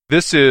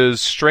This is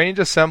Strange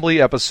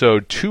Assembly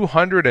episode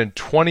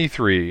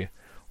 223,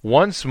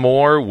 once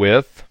more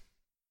with...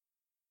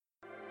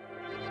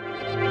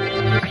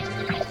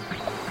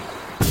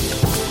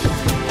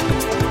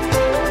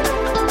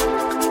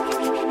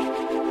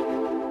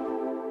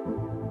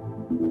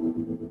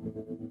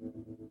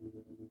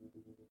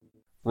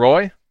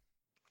 Roy?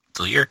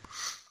 Still here?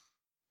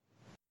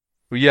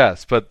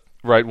 Yes, but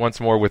right, once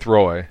more with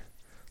Roy.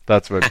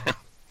 That's what...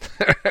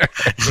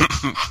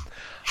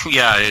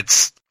 Yeah,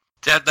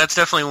 that's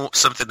definitely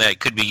something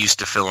that could be used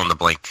to fill in the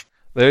blank.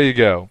 There you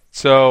go.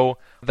 So,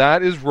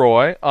 that is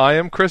Roy. I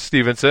am Chris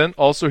Stevenson.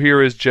 Also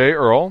here is Jay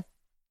Earl.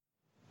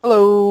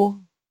 Hello.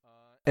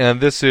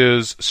 And this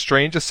is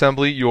Strange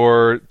Assembly,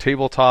 your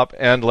tabletop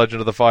and Legend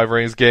of the Five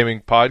Rings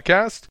gaming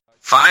podcast.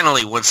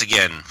 Finally, once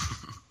again.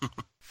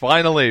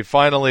 Finally,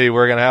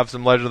 we're going to have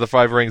some Legend of the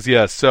Five Rings.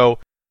 Yes, so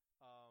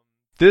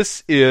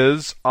this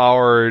is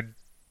our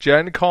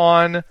Gen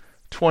Con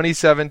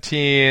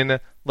 2017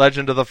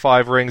 Legend of the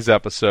Five Rings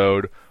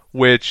episode,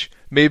 which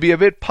may be a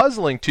bit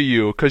puzzling to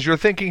you, because you're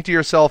thinking to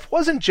yourself,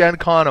 wasn't Gen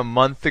Con a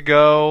month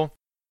ago?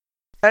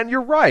 And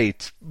you're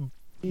right,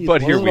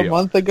 but here we are. A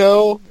month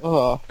ago?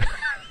 Oh.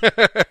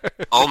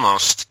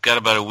 Almost. Got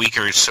about a week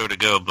or so to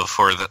go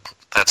before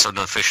that's an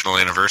official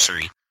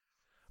anniversary.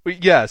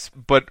 Yes,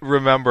 but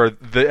remember,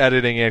 the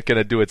editing ain't going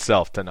to do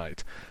itself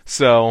tonight.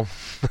 So...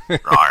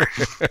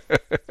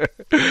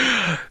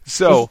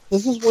 So...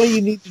 This is why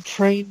you need to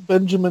train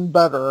Benjamin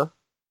better.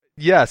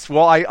 Yes,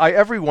 well, I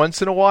every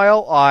once in a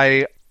while,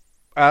 I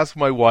ask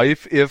my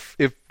wife if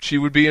she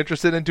would be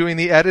interested in doing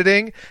the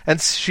editing, and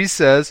she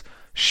says,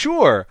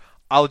 sure,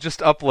 I'll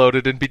just upload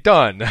it and be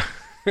done.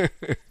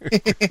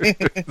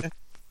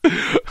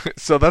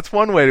 So that's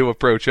one way to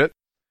approach it.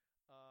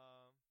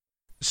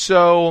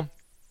 So...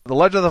 The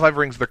Legend of the Five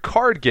Rings, the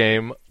card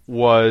game,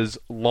 was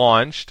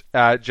launched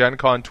at Gen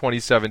Con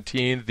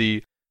 2017,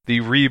 the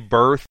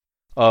rebirth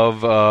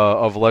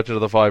of Legend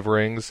of the Five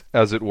Rings,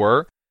 as it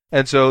were.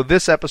 And so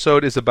this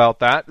episode is about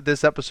that.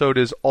 This episode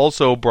is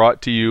also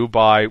brought to you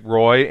by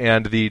Roy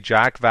and the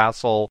Jack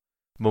Vassell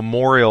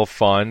Memorial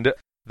Fund.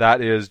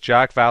 That is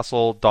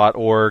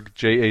jackvassell.org,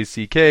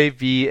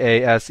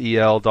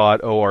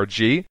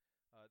 jackvassel.org.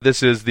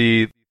 This is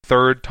the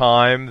third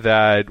time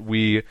that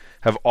we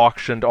have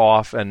auctioned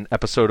off an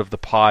episode of the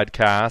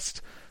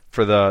podcast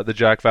for the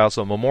Jack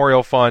Vassell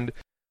Memorial Fund.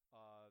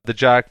 The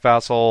Jack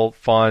Vassell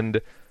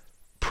Fund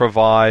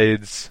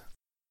provides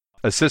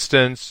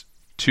assistance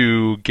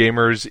to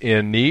gamers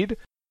in need.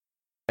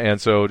 And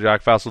so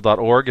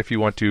jackvassell.org if you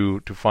want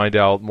to find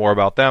out more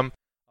about them.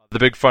 The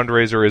big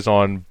fundraiser is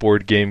on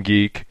Board Game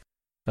Geek.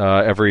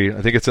 I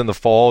think it's in the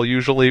fall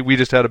usually. We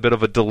just had a bit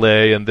of a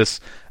delay in this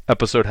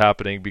episode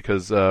happening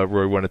because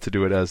Roy wanted to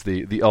do it as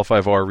the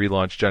L5R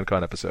relaunch Gen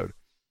Con episode.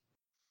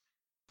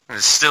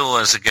 It still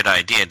was a good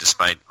idea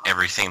despite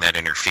everything that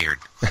interfered.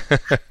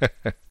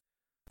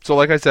 So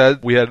like I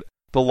said, we had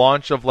the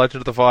launch of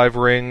Legend of the Five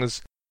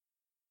Rings,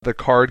 the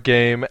card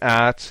game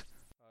at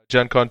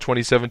Gen Con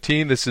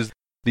 2017. This is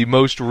the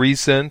most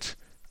recent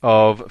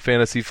of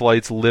Fantasy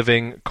Flight's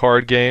living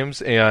card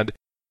games, and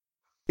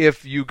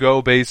if you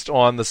go based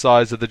on the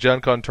size of the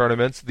Gen Con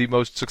tournaments, the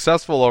most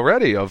successful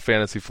already of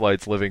Fantasy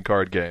Flight's living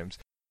card games.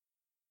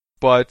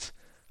 But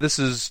this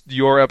is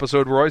your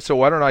episode, Roy, so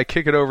why don't I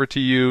kick it over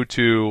to you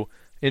to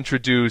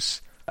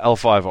introduce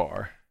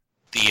L5R.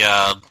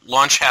 The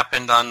launch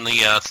happened on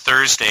the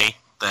Thursday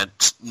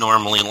that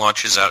normally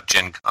launches out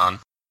Gen Con,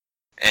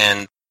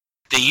 and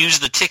they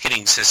used the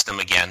ticketing system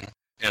again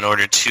in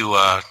order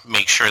to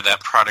make sure that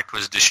product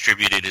was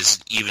distributed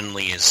as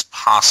evenly as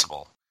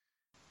possible.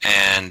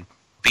 And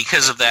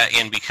because of that,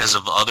 and because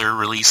of other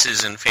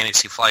releases in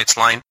Fantasy Flight's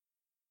line,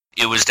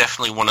 it was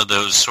definitely one of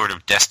those sort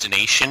of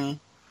destination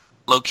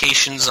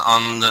locations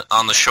on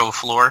the show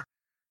floor,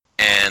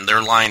 and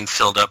their line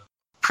filled up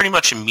pretty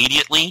much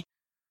immediately.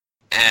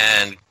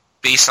 And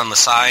based on the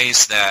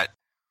size that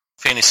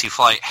Fantasy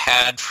Flight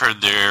had for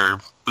their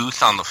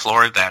booth on the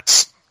floor,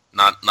 that's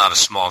not a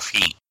small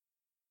feat.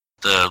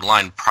 The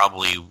line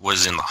probably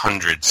was in the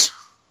hundreds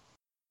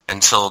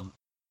until,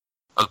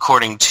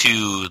 according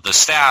to the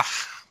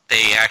staff,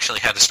 they actually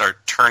had to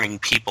start turning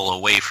people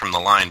away from the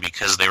line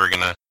because they were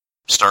going to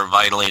start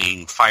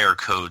violating fire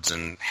codes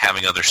and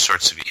having other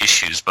sorts of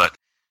issues. But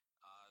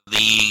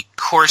the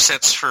core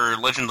sets for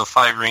Legend of the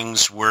Five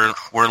Rings were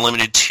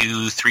limited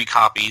to 3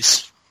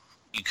 copies.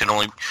 You can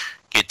only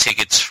get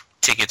tickets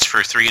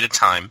for 3 at a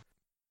time.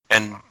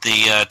 And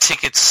the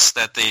tickets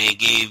that they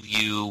gave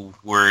you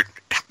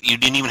you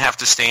didn't even have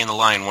to stay in the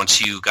line once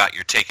you got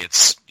your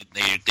tickets.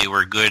 They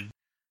were good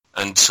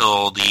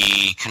until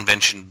the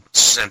convention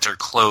center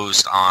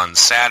closed on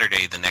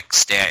Saturday the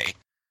next day,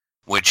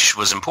 which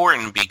was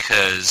important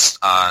because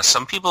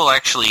some people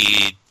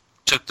actually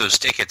took those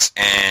tickets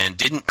and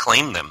didn't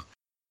claim them.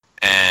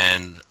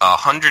 And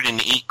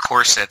 108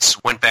 core sets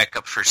went back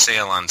up for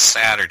sale on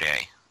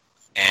Saturday.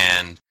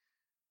 And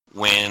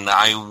when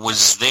I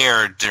was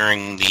there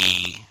during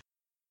the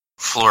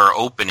floor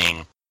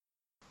opening,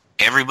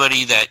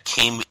 everybody that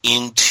came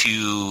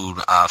into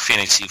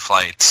Fantasy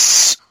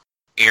Flight's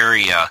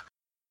area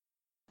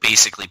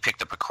basically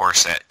picked up a core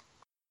set,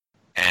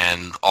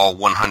 and all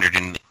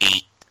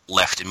 108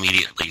 left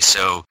immediately.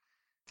 So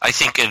I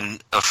think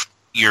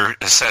your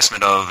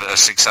assessment of a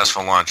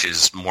successful launch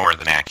is more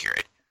than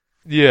accurate.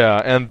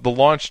 Yeah, and the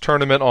launch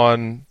tournament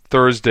on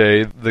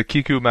Thursday, the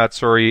Kiku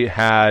Matsuri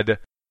had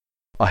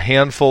a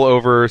handful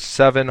over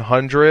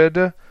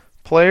 700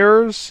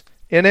 players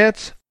in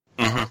it.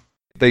 Mm-hmm.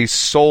 They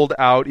sold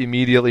out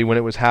immediately when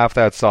it was half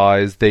that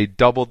size. They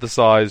doubled the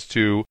size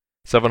to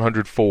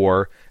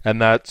 704,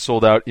 and that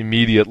sold out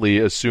immediately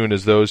as soon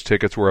as those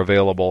tickets were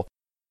available.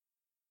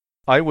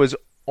 I was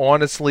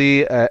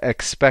honestly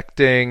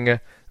expecting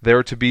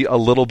there to be a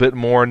little bit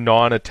more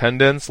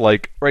non-attendance,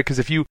 right? Because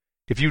if you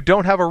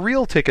don't have a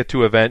real ticket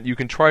to event, you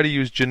can try to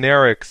use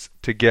generics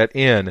to get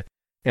in.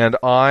 And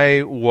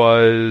I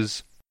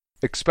was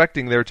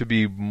expecting there to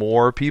be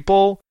more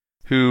people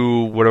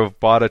who would have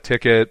bought a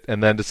ticket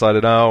and then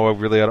decided, I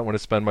don't want to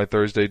spend my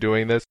Thursday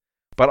doing this.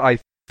 But I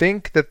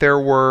think that there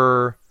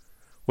were,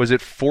 was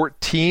it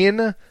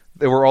 14?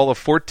 There were all of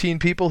 14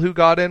 people who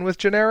got in with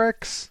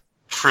generics?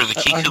 For the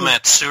Kiku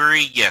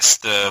Matsuri, yes,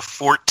 the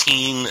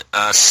 14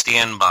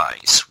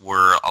 standbys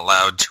were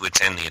allowed to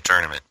attend the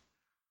tournament.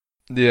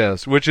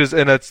 Yes,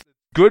 and it's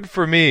good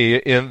for me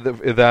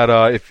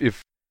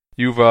if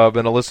you've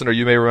been a listener,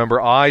 you may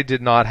remember I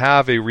did not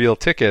have a real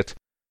ticket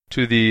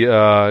to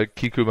the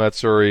Kiku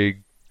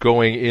Matsuri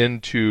going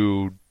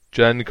into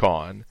Gen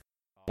Con.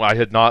 I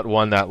had not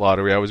won that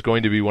lottery. I was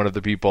going to be one of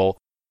the people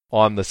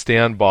on the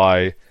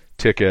standby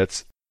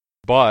tickets,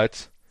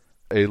 but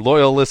a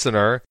loyal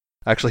listener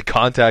actually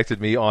contacted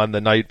me on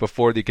the night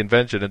before the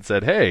convention and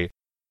said, hey,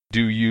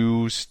 do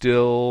you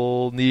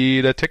still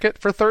need a ticket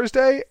for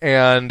Thursday?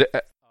 And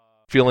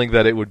feeling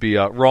that it would be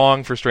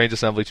wrong for Strange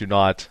Assembly to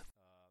not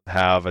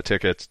have a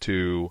ticket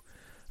to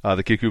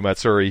the Kiku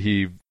Matsuri,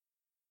 he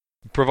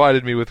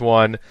provided me with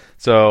one.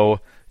 So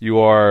you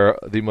are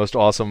the most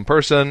awesome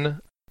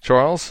person,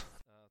 Charles.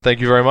 Thank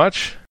you very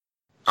much.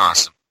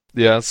 Awesome.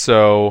 Yeah,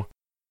 so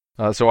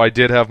I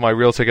did have my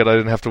real ticket. I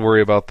didn't have to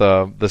worry about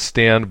the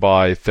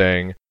standby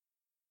thing.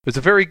 It's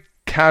a very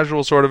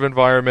casual sort of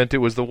environment. It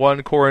was the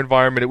one core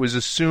environment. It was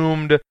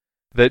assumed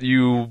that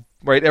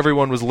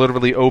everyone was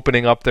literally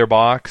opening up their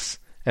box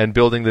and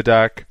building the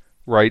deck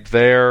right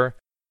there.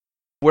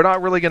 We're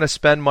not really going to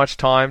spend much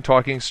time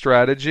talking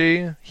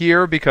strategy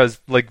here because,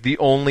 the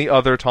only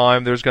other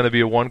time there's going to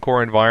be a one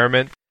core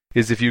environment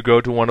is if you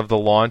go to one of the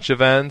launch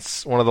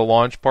events, one of the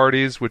launch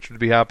parties, which would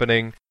be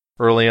happening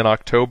early in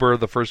October,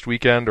 the first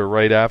weekend, or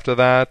right after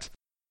that,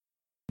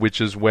 which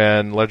is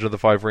when Legend of the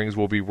Five Rings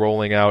will be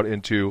rolling out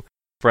into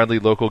friendly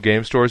local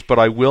game stores. But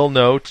I will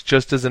note,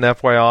 just as an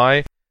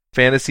FYI,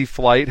 Fantasy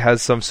Flight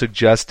has some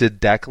suggested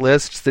deck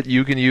lists that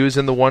you can use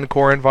in the one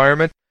core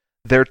environment.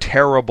 They're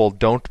terrible.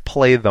 Don't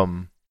play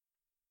them.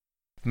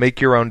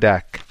 Make your own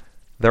deck.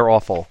 They're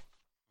awful.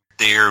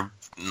 They're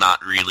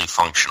not really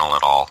functional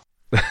at all.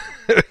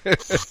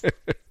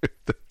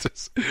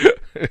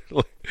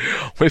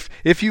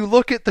 If you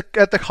look at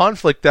the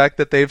conflict deck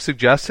that they've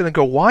suggested and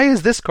go, why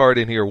is this card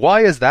in here?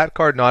 Why is that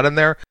card not in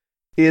there?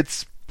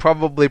 It's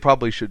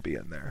probably should be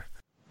in there.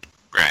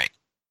 Right.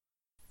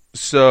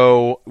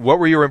 So, what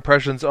were your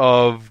impressions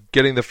of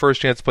getting the first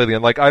chance to play the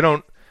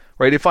game?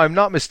 If I'm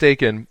not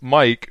mistaken,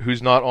 Mike,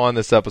 who's not on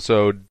this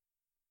episode,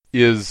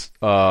 is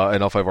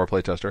an L5R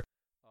playtester.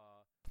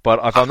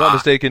 But if I'm not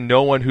mistaken,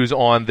 no one who's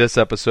on this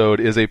episode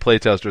is a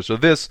playtester. So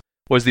this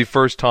was the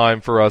first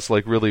time for us,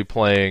 really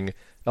playing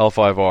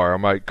L5R.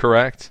 Am I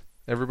correct,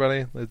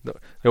 everybody?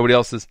 Nobody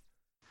else is?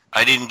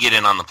 I didn't get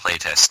in on the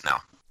playtest,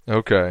 no.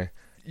 Okay.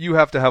 You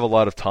have to have a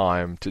lot of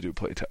time to do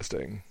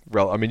playtesting.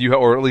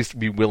 Or at least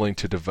be willing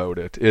to devote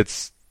it.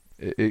 It's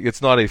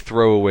not a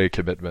throwaway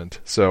commitment.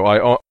 So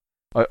I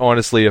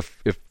honestly, if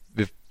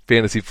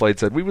Fantasy Flight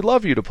said, we would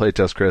love you to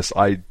playtest, Chris,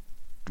 I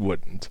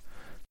wouldn't.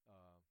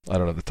 I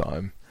don't have the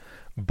time.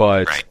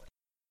 But, right.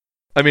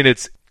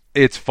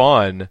 It's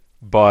fun,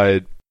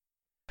 but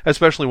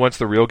especially once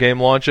the real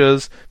game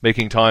launches,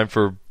 making time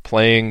for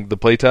playing the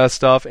playtest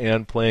stuff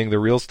and playing the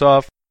real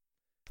stuff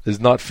is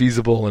not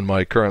feasible in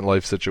my current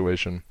life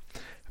situation.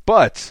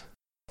 But,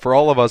 for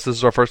all of us, this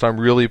is our first time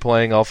really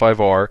playing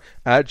L5R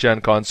at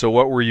Gen Con, so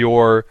what were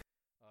your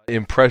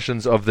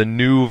impressions of the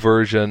new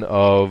version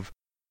of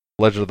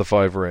Legend of the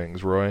Five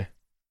Rings, Roy?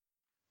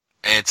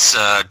 It's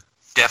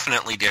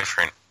definitely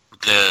different.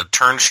 The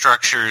turn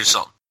structure is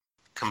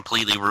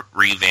completely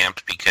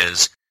revamped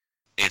because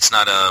it's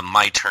not a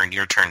my turn,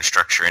 your turn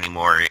structure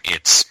anymore.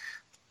 It's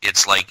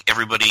like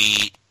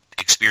everybody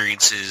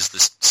experiences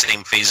the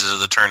same phases of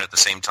the turn at the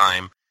same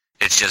time.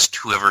 It's just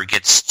whoever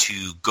gets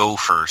to go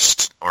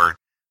first, or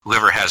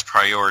whoever has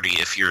priority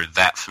if you're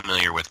that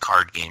familiar with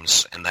card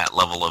games and that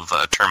level of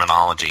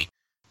terminology.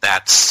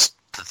 That's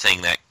the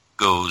thing that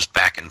goes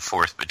back and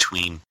forth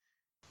between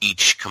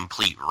each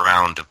complete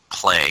round of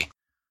play.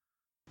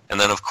 And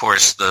then, of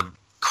course, the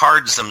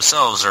cards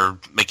themselves are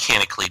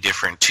mechanically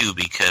different, too,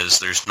 because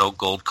there's no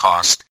gold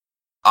cost.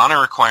 Honor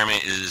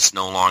requirement is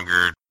no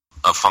longer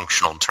a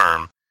functional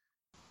term.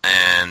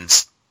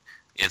 And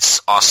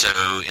It's also,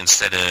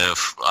 instead of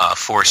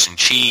force and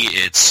chi,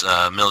 it's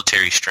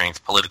military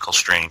strength, political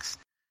strength,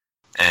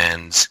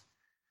 and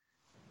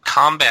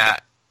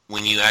combat.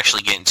 When you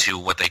actually get into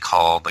what they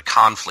call the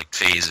conflict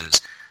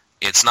phases,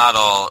 it's not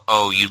all,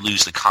 oh, you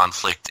lose the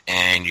conflict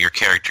and your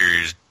character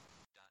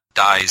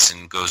dies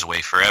and goes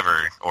away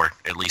forever, or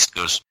at least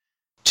goes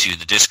to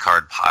the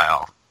discard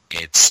pile.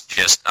 It's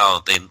just,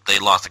 oh, they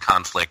lost the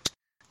conflict,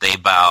 they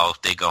bow,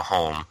 they go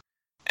home.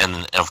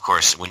 And of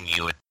course,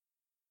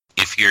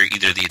 if you're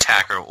either the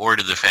attacker or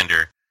the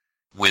defender,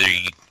 whether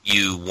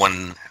you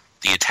won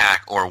the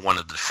attack or won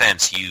the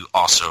defense, you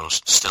also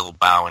still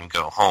bow and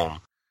go home.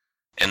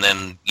 And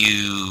then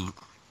you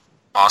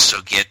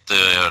also get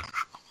the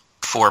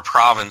 4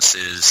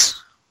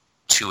 provinces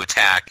to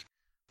attack,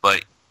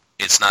 but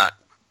it's not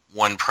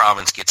one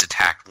province gets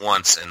attacked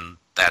once and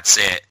that's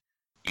it.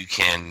 You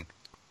can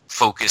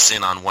focus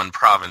in on one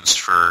province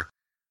for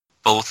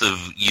both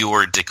of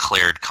your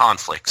declared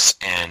conflicts,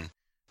 and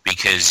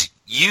because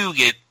you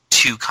get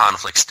 2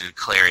 conflicts to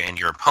declare and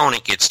your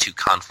opponent gets 2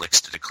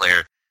 conflicts to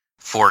declare,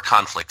 4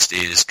 conflicts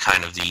is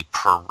kind of the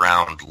per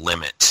round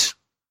limit.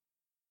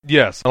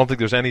 Yes, I don't think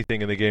there's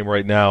anything in the game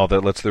right now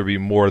that lets there be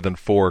more than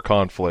 4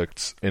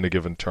 conflicts in a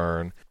given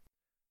turn.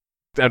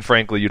 And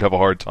frankly, you'd have a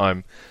hard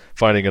time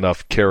finding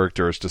enough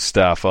characters to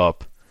staff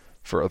up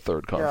for a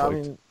 3rd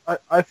conflict. Yeah, I mean,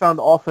 I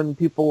found often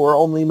people were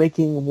only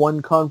making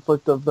 1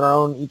 conflict of their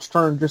own each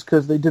turn just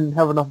because they didn't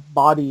have enough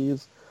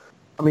bodies.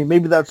 I mean,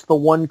 maybe that's the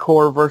 1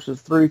 core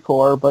versus 3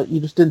 core, but you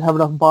just didn't have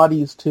enough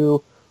bodies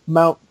to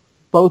mount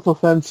both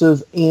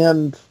offenses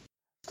and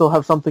still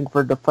have something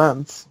for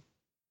defense.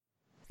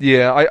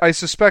 Yeah, I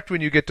suspect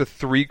when you get to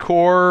 3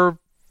 core,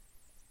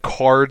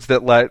 cards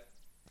that let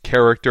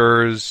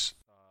characters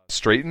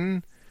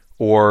straighten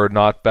or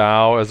not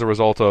bow as a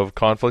result of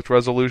conflict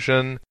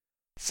resolution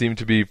seem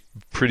to be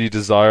pretty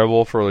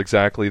desirable for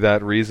exactly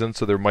that reason,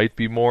 so there might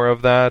be more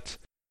of that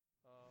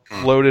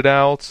floated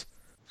out.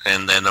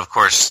 And then, of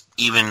course,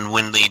 even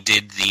when they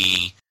did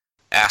the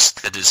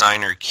Ask the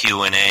Designer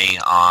Q&A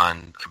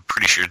on, I'm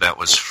pretty sure that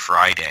was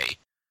Friday,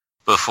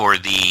 before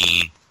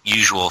the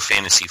usual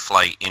Fantasy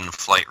Flight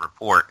in-flight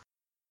report,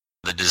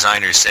 the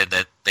designers said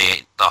that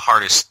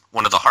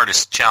one of the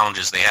hardest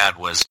challenges they had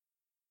was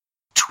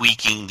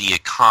tweaking the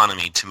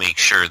economy to make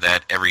sure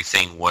that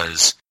everything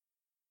was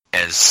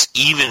as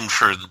even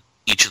for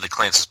each of the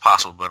clans as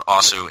possible, but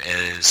also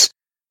as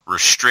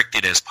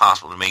restricted as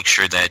possible to make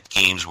sure that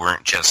games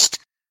weren't just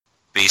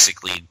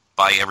basically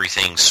buy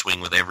everything,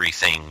 swing with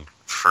everything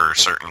for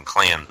certain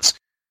clans.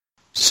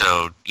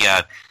 So,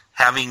 yeah,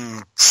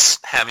 having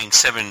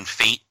 7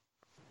 fate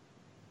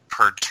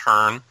per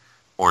turn,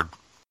 or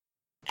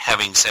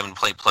having 7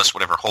 play plus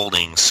whatever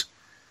holdings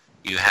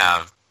you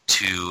have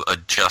to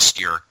adjust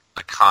your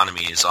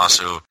economy is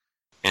also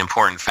an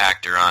important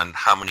factor on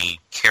how many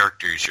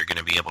characters you're going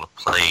to be able to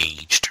play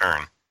each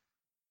turn.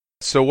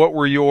 So what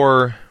were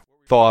your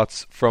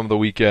thoughts from the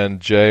weekend,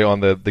 Jay, on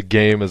the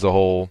game as a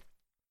whole?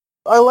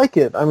 I like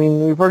it. I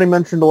mean, we've already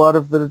mentioned a lot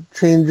of the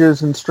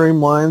changes and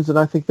streamlines, and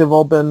I think they've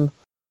all been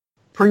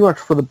pretty much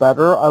for the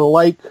better. I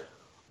like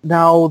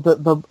now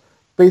that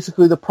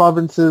basically the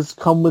provinces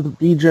come with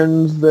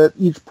regions, that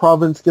each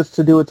province gets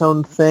to do its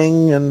own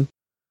thing, and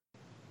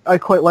I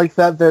quite like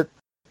that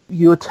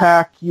you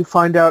attack, you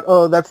find out,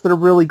 oh, that's the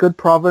really good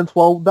province,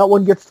 well, that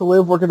one gets to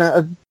live, we're going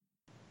to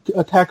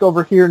attack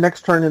over here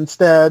next turn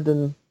instead,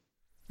 and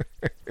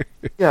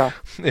yeah.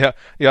 Yeah,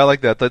 I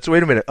like that.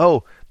 Wait a minute.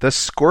 Oh, the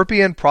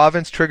Scorpion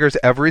province triggers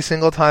every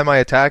single time I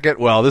attack it?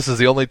 Well, this is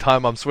the only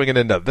time I'm swinging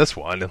into this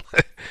one.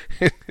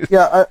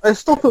 Yeah, I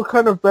still feel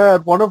kind of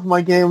bad. One of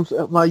my games,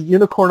 my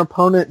Unicorn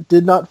opponent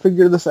did not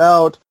figure this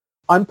out.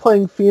 I'm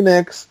playing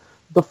Phoenix.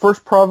 The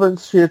first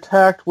province she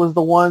attacked was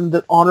the one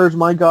that honors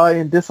my guy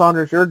and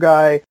dishonors your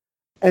guy,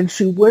 and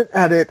she went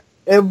at it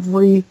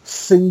every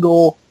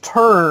single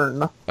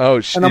turn.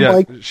 Oh, and I'm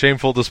like,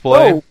 shameful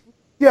display. Oh,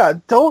 yeah,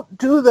 don't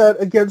do that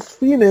against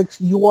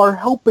Phoenix. You are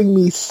helping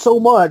me so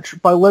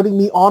much by letting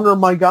me honor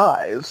my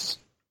guys.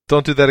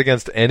 Don't do that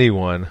against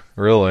anyone,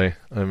 really.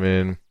 I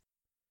mean,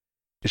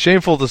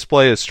 shameful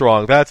display is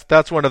strong.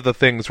 That's one of the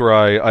things where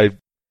I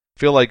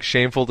feel like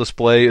shameful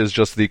display is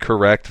just the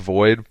correct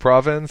Void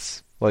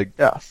province. Like,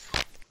 yes.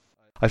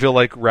 I feel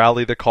like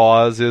Rally the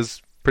Cause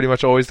is pretty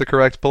much always the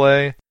correct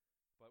play.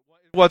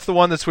 What's the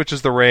one that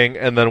switches the ring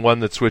and then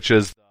one that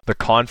switches the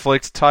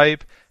conflict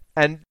type?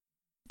 And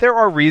there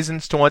are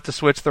reasons to want to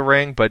switch the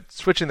ring, but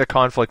switching the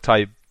conflict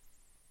type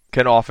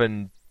can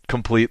often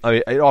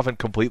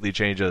completely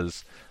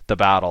changes the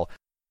battle.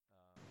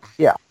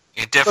 Yeah.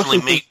 It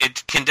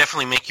can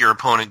definitely make your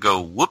opponent go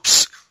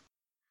whoops.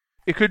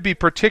 It could be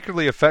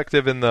particularly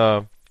effective in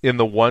the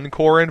 1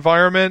 core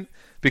environment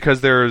because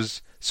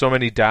there's so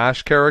many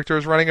dash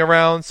characters running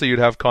around, so you'd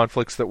have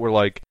conflicts that were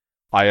like,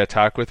 I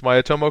attack with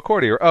my Atomo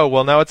Courtier. Oh,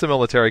 well, now it's a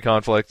military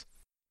conflict.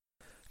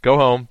 Go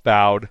home,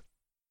 bowed.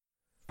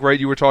 Right,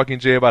 you were talking,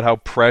 Jay, about how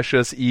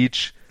precious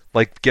each,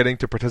 like, getting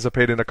to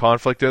participate in a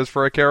conflict is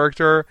for a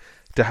character.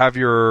 To have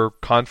your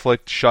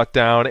conflict shut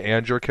down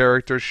and your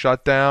character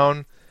shut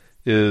down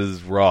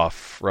is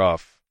rough.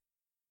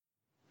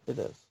 it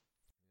is.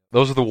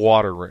 Those are the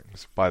water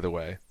rings, by the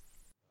way.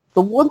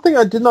 The one thing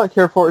I did not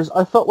care for is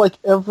I felt like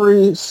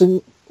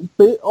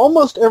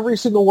almost every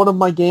single one of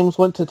my games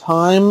went to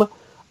time,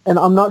 and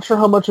I'm not sure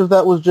how much of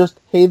that was just,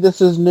 hey,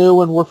 this is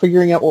new and we're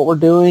figuring out what we're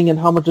doing, and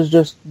how much is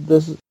just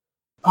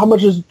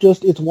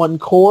it's one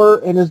core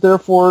and is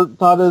therefore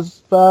not as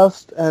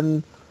fast,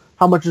 and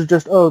how much is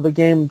just, oh, the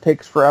game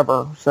takes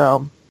forever.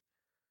 So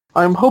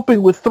I'm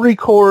hoping with 3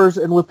 cores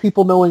and with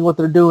people knowing what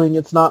they're doing,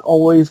 it's not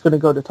always going to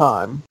go to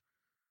time.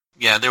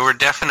 Yeah, there were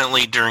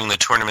definitely during the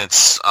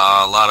tournaments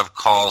a lot of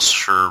calls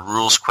for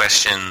rules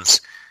questions,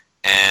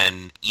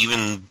 and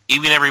even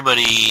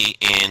everybody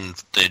in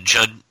the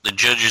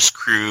judges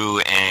crew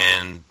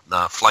and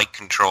flight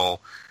control,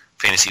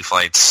 Fantasy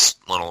Flight's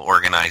little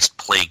organized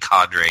play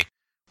cadre,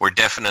 were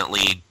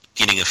definitely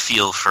getting a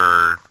feel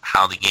for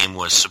how the game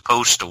was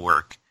supposed to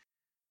work.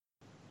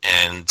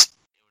 And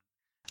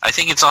I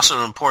think it's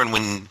also important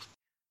when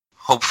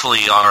hopefully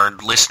our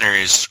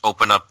listeners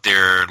open up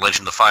their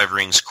Legend of the Five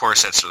Rings core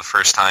sets for the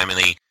first time and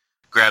they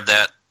grab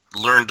that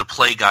Learn to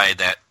Play guide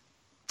that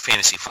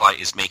Fantasy Flight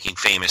is making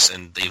famous,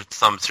 and they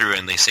thumb through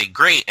and they say,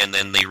 great, and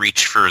then they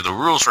reach for the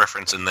rules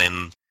reference and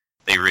then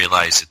they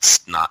realize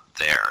it's not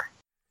there.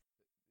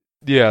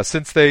 Yeah,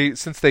 since they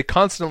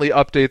constantly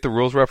update the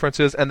rules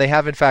references, and they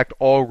have in fact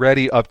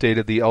already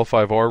updated the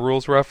L5R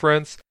rules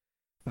reference,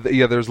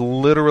 there's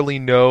literally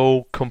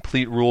no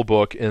complete rule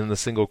book in the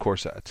single core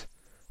set.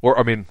 Or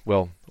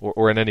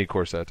in any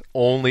core set.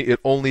 It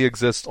only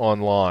exists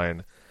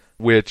online,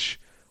 which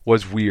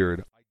was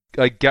weird.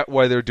 I get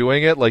why they're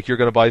doing it. Like, you're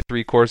going to buy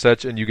 3 core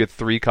sets and you get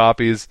 3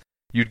 copies.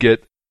 You'd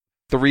get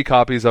 3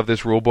 copies of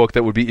this rulebook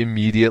that would be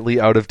immediately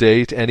out of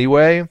date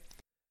anyway.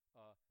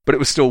 But it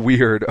was still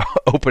weird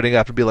opening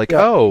up and be like,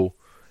 oh,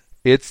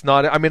 it's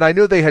not. I mean, I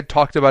knew they had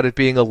talked about it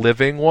being a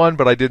living one,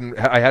 but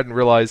I hadn't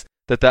realized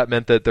that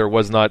meant that there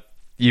was not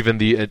even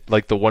the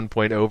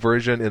 1.0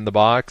 version in the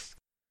box.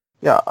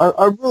 Yeah,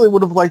 I really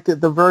would have liked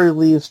at the very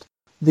least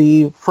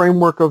the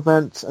framework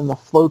events and the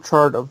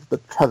flowchart of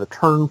how the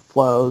turn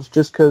flows,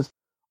 just because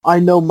I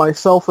know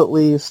myself at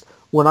least,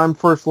 when I'm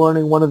first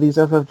learning one of these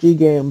FFG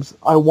games,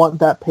 I want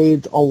that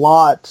page a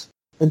lot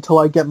until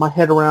I get my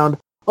head around,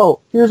 oh,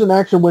 here's an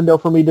action window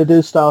for me to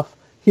do stuff.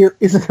 Here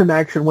isn't an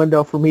action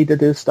window for me to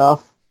do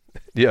stuff.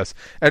 Yes,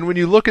 and when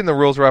you look in the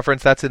rules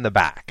reference, that's in the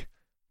back.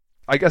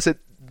 I guess it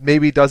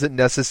maybe doesn't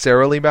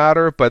necessarily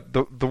matter, but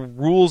the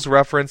rules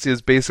reference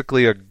is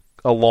basically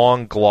a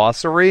long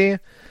glossary.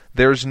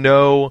 There's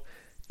no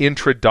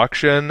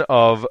introduction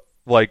of,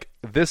 like,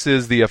 this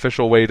is the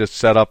official way to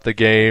set up the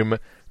game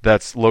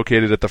that's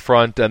located at the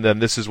front, and then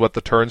this is what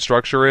the turn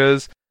structure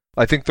is.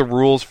 I think the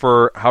rules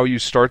for how you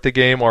start the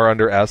game are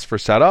under S for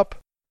setup,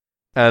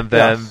 and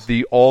then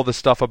all the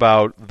stuff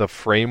about the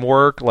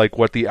framework, like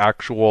what the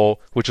actual,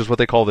 which is what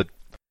they call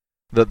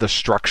the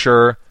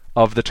structure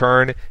of the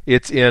turn,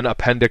 it's in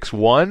Appendix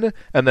 1,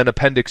 and then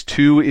Appendix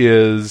 2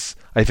 is,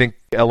 I think,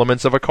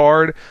 elements of a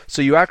card.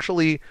 So you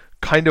actually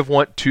kind of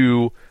want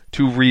to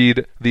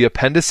read the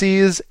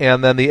appendices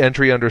and then the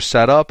entry under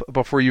setup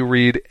before you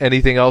read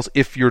anything else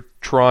if you're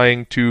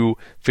trying to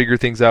figure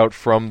things out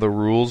from the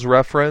rules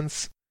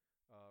reference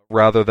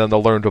rather than the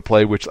Learn to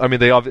Play, which, I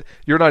mean,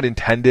 you're not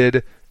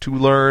intended to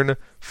learn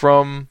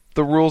from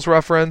the rules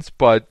reference,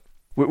 but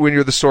when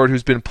you're the sort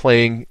who's been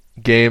playing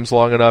games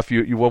long enough,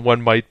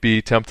 one might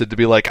be tempted to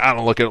be like, I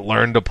don't look at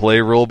Learn to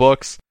Play rule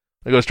books.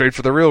 I go straight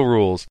for the real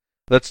rules.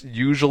 That's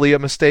usually a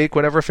mistake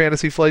whenever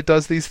Fantasy Flight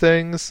does these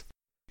things,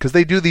 because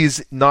they do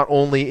these not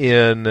only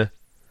in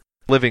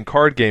living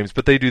card games,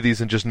 but they do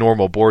these in just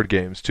normal board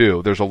games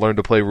too. There's a Learn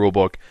to Play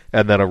rulebook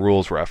and then a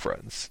rules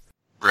reference.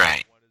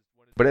 Right.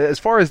 But as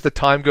far as the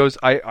time goes,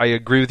 I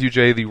agree with you,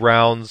 Jay. The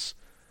rounds,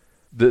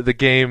 the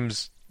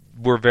games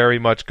were very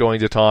much going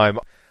to time.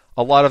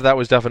 A lot of that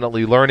was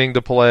definitely learning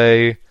to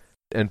play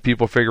and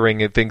people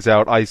figuring things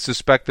out. I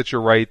suspect that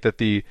you're right that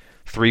the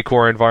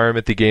 3-core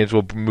environment, the games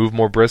will move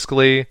more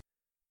briskly.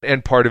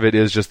 And part of it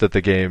is just that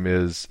the game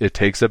it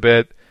takes a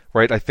bit,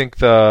 right? I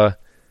think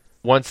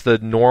once the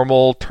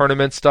normal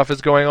tournament stuff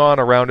is going on,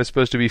 a round is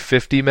supposed to be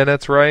 50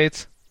 minutes,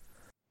 right?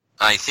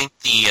 I think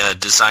the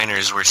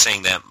designers were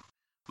saying that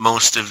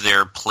most of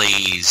their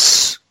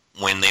plays,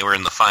 when they were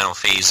in the final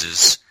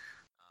phases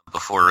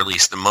before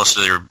release, most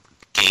of their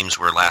games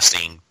were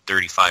lasting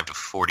 35 to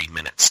 40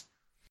 minutes.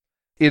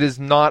 It is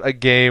not a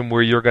game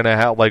where you're going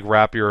to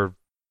wrap your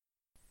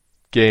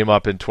game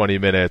up in 20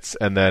 minutes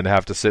and then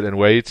have to sit and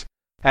wait.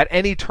 At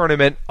any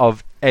tournament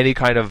of any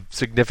kind of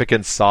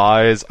significant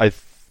size,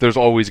 there's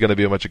always going to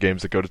be a bunch of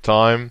games that go to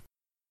time.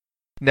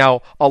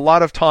 Now, a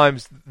lot of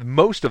times,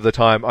 most of the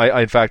time,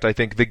 I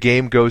think the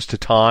game goes to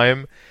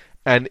time,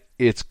 and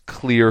it's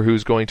clear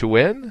who's going to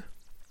win.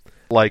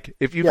 Like,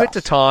 if you get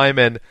to time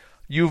and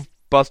you've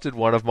busted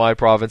one of my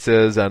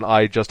provinces and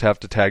I just have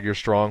to tag your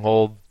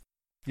stronghold,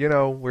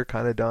 we're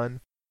kind of done.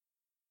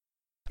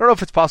 I don't know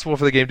if it's possible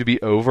for the game to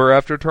be over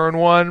after turn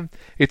 1.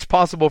 It's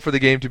possible for the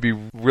game to be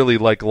really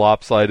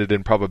lopsided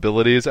in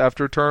probabilities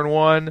after turn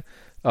 1,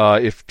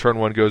 if turn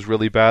 1 goes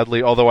really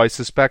badly, although I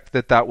suspect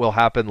that will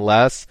happen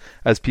less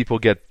as people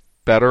get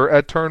better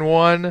at turn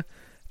 1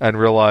 and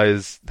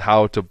realize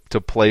how to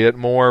play it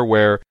more,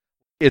 where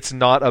it's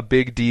not a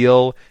big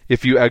deal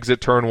if you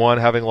exit turn 1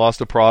 having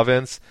lost a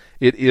province.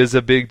 It is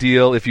a big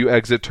deal if you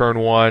exit turn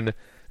 1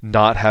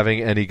 not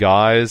having any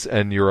guys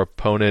and your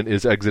opponent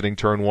is exiting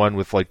turn 1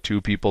 with like 2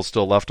 people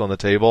still left on the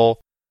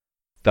table.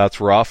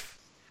 That's rough.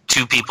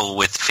 2 people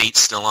with fate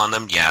still on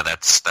them, yeah,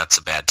 that's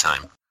a bad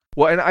time.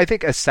 Well, and I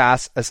think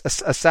assassin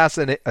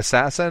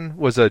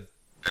was a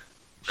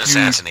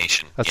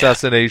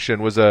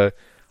assassination was a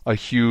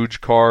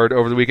huge card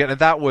over the weekend, and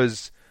that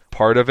was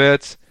part of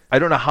it. I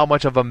don't know how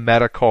much of a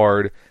meta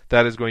card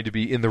that is going to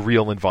be in the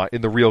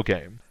real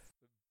game.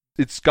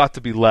 It's got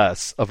to be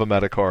less of a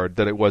meta card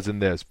than it was in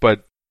this,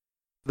 but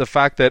the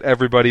fact that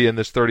everybody in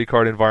this 30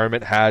 card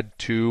environment had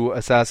 2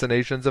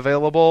 assassinations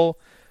available,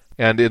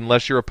 and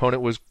unless your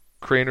opponent was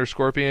Crane or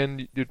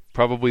Scorpion,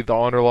 probably the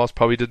honor loss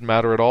probably didn't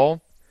matter at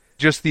all.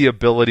 Just the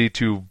ability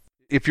to,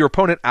 if your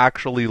opponent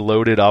actually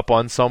loaded up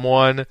on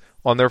someone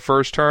on their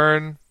first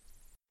turn,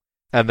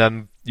 and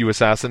then you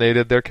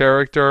assassinated their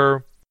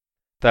character,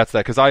 that's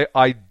that. Because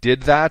I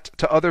did that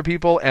to other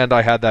people, and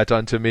I had that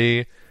done to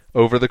me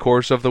over the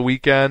course of the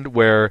weekend,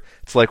 where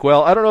it's like,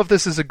 well, I don't know if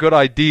this is a good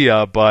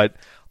idea, but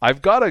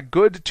I've got a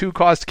good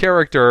 2-cost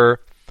character,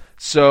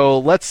 so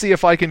let's see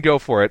if I can go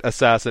for it.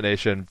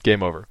 Assassination,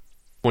 game over.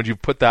 When you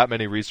put that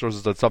many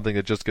resources on something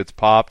that just gets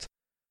popped.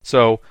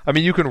 So, I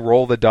mean, you can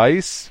roll the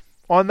dice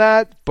on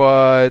that,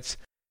 but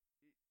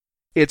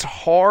it's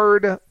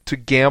hard to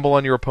gamble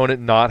on your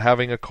opponent not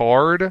having a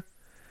card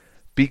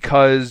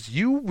because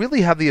you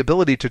really have the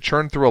ability to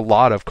churn through a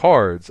lot of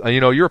cards.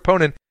 Your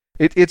opponent,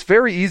 it's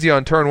very easy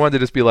on turn 1 to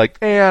just be like,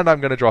 and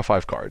I'm going to draw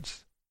 5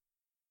 cards.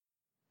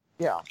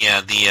 Yeah.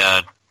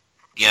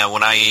 Yeah,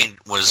 when I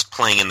was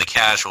playing in the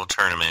casual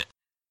tournament,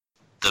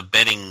 the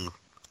betting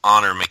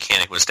honor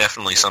mechanic was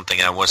definitely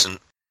something I wasn't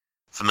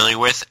familiar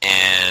with,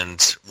 and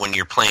when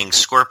you're playing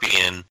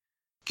Scorpion,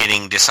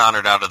 getting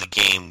dishonored out of the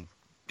game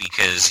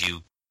because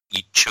you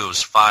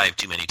chose 5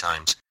 too many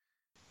times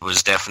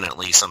was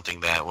definitely something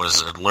that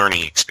was a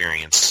learning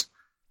experience.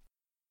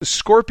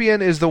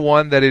 Scorpion is the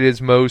one that it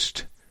is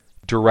most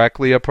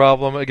directly a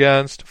problem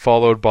against,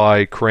 followed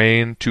by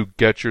Crane to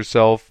get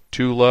yourself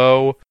too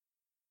low.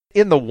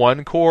 In the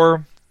 1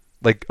 core,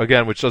 like,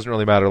 again, which doesn't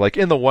really matter, like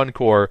in the 1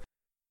 core,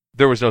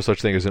 there was no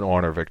such thing as an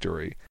honor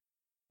victory.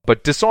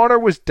 But dishonor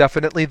was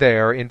definitely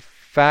there. In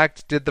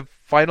fact, did the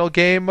final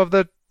game of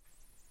the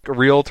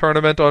real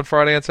tournament on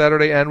Friday and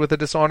Saturday end with a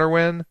dishonor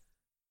win?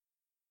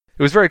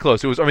 It was very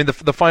close.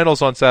 The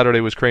finals on Saturday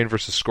was Crane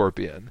versus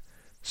Scorpion.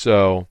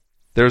 So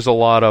there's a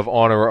lot of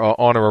honor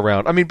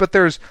around. But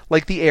there's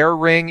like the air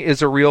ring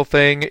is a real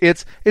thing.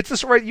 It's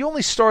this, right? You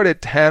only start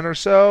at 10 or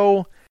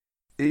so.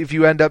 If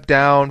you end up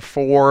down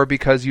 4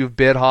 because you've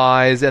bid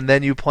highs and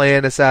then you play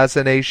an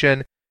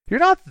assassination, you're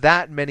not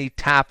that many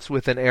taps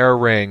with an air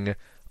ring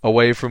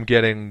away from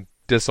getting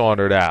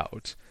dishonored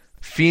out.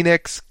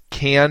 Phoenix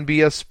can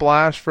be a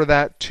splash for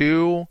that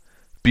too,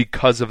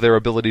 because of their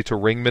ability to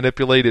ring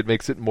manipulate. It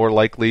makes it more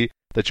likely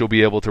that you'll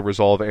be able to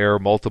resolve air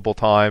multiple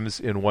times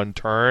in 1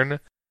 turn,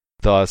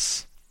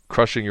 thus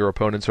crushing your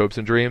opponent's hopes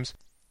and dreams.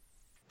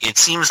 It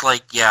seems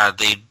like,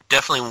 they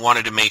definitely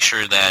wanted to make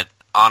sure that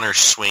honor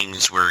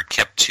swings were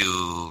kept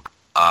to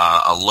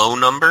a low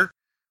number,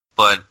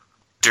 but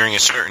during a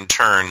certain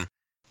turn,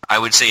 I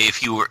would say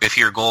if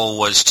your goal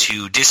was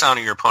to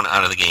dishonor your opponent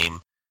out of the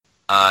game,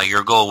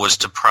 your goal was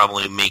to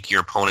probably make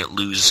your opponent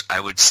lose, I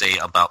would say,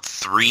 about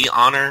 3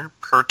 honor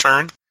per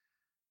turn.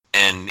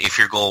 And if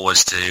your goal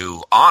was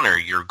to honor,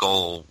 your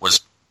goal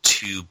was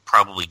to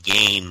probably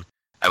gain,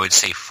 I would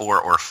say, 4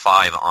 or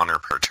 5 honor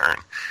per turn.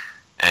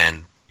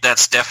 And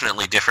that's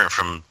definitely different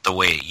from the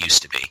way it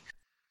used to be.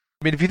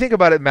 If you think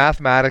about it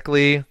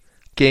mathematically,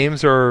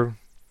 games are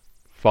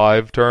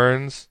 5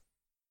 turns,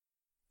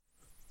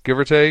 give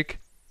or take.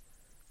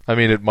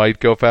 It might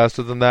go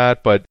faster than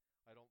that, but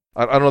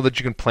I don't know that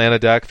you can plan a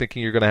deck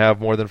thinking you're going to have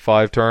more than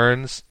 5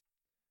 turns.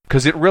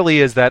 Because it really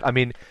is that,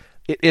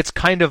 it's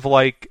kind of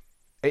like,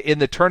 in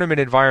the tournament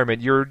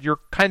environment, you're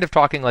kind of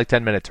talking like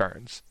 10-minute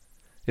turns,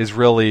 is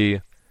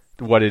really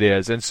what it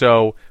is. And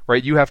so,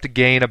 right, you have to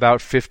gain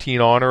about 15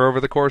 honor over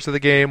the course of the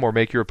game, or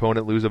make your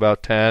opponent lose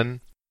about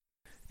 10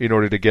 in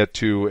order to get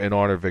to an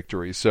honor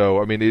victory.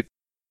 So,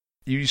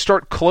 you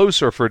start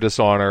closer for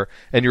dishonor,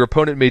 and your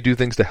opponent may do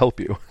things to help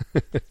you.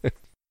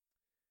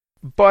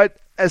 But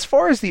as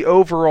far as the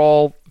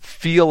overall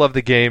feel of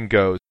the game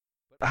goes,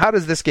 how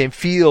does this game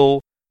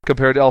feel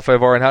compared to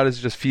L5R, and how does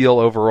it just feel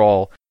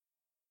overall?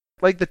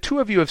 Like the two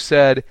of you have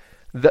said,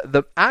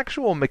 the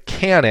actual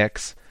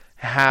mechanics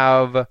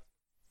have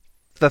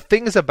the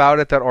things about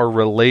it that are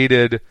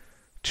related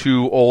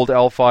to old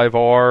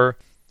L5R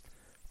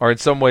are in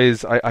some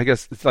ways, I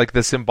guess, it's like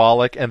the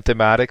symbolic and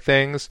thematic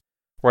things,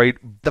 right?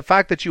 The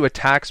fact that you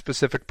attack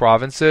specific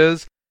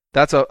provinces,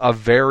 that's a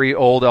very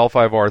old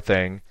L5R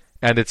thing.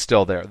 And it's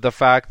still there. The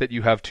fact that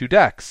you have 2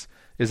 decks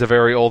is a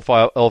very old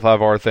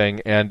L5R thing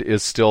and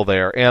is still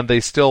there. And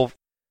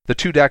the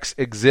 2 decks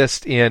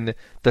exist in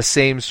the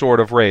same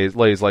sort of ways.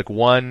 Like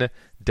 1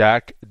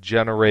 deck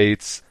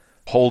generates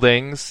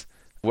holdings.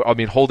 I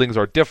mean, holdings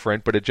are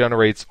different, but it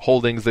generates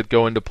holdings that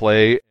go into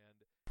play,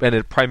 and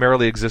it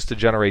primarily exists to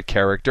generate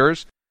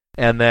characters.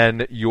 And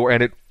then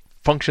it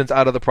functions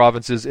out of the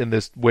provinces in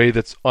this way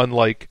that's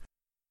unlike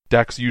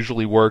decks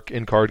usually work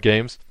in card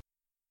games.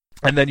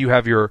 And then you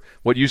have your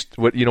what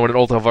in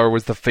Old Elfire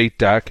was the Fate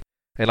deck,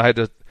 and I had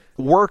to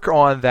work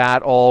on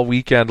that all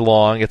weekend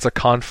long. It's a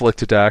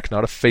conflict deck,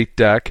 not a Fate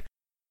deck.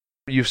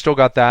 You've still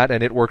got that,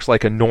 and it works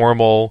like a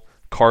normal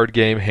card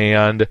game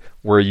hand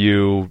where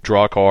you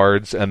draw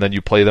cards and then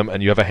you play them,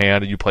 and you have a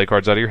hand and you play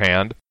cards out of your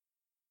hand.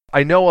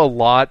 I know a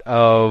lot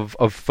of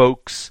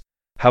folks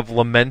have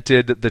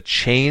lamented the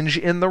change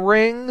in the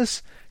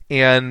rings,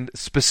 and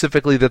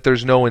specifically that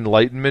there's no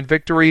Enlightenment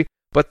victory,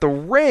 but the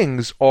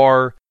rings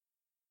are...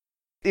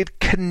 It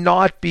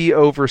cannot be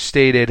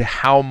overstated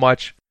how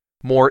much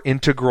more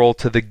integral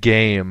to the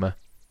game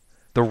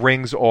the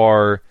rings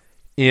are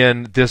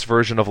in this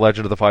version of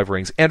Legend of the Five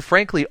Rings. And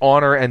frankly,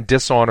 honor and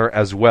dishonor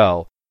as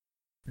well.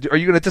 Are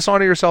you going to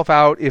dishonor yourself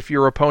out if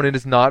your opponent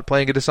is not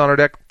playing a dishonor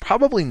deck?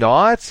 Probably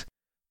not,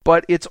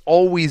 but it's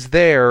always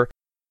there.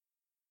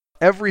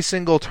 Every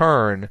single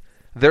turn,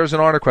 there's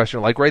an honor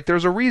question. Like, right,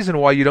 there's a reason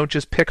why you don't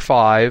just pick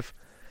 5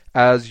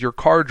 as your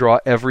card draw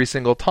every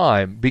single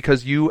time,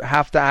 because you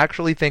have to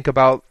actually think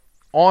about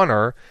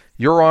honor,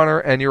 your honor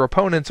and your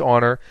opponent's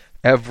honor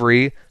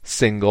every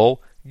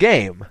single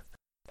game.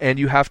 And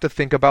you have to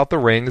think about the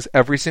rings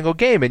every single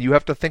game, and you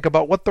have to think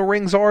about what the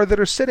rings are that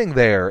are sitting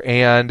there,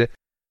 and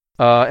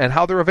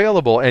how they're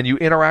available, and you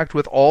interact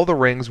with all the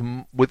rings,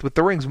 with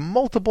the rings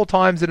multiple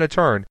times in a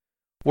turn.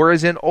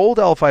 Whereas in Old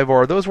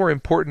L5R, those were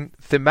important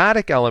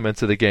thematic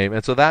elements of the game,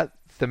 and so that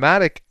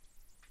thematic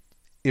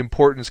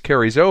importance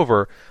carries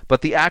over,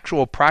 but the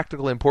actual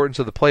practical importance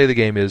of the play of the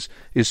game is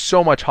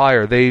so much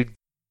higher. They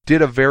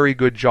did a very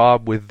good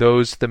job with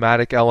those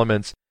thematic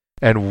elements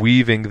and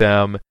weaving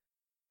them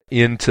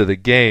into the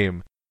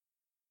game.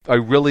 I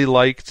really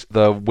liked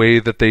the way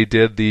that they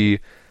did the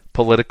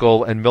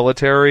political and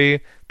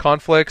military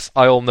conflicts.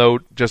 I'll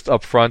note just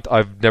up front,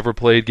 I've never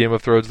played Game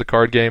of Thrones, the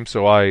card game,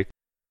 so I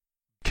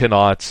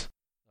cannot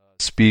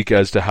speak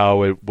as to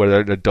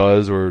whether it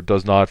does or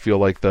does not feel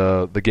like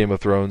the Game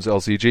of Thrones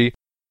LCG.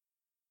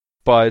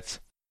 But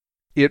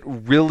it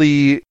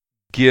really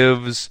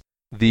gives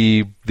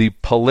the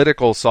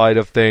political side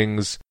of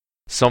things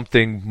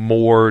something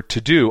more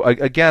to do.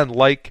 Again,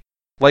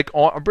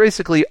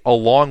 basically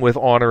along with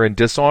honor and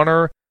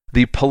dishonor,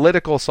 the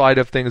political side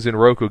of things in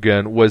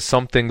Rokugan was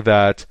something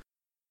that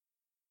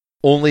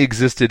only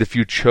existed if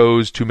you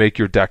chose to make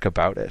your deck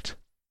about it.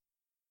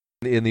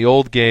 In the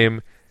old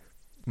game,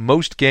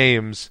 most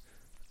games,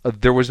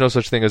 there was no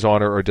such thing as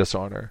honor or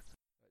dishonor.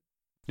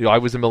 I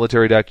was a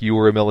military deck, you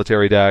were a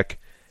military deck,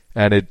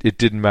 and it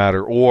didn't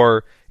matter.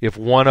 Or if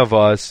one of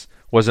us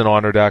was an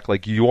honor deck,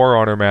 like your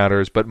honor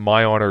matters, but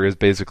my honor is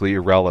basically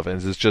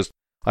irrelevant. It's just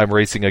I'm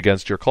racing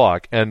against your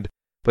clock.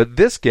 But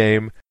this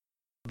game,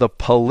 the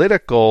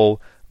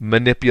political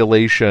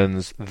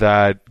manipulations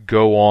that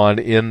go on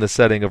in the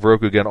setting of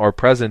Rokugan are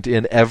present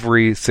in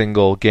every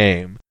single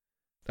game.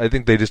 I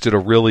think they just did a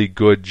really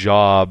good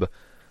job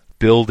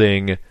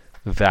building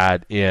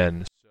that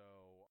in.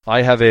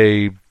 I have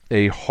a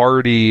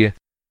hearty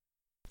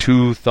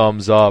 2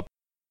 thumbs up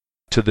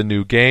to the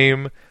new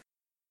game.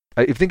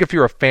 I think if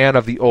you're a fan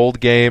of the old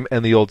game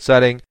and the old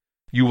setting,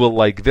 you will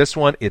like this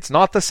one. It's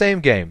not the same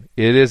game.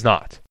 It is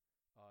not.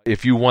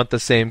 If you want the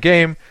same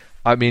game,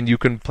 I mean, you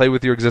can play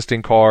with your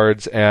existing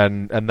cards,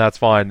 and that's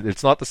fine.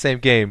 It's not the same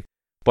game,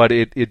 but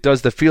it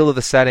does the feel of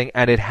the setting,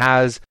 and it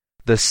has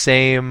the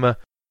same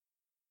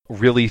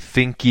really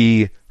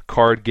thinky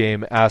card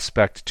game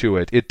aspect to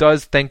it. It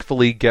does,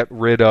 thankfully,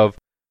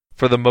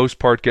 for the most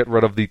part, get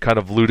rid of the kind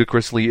of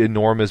ludicrously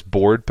enormous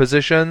board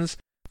positions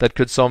that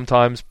could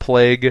sometimes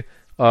plague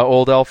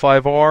Old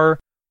L5R,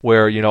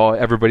 where,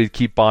 everybody'd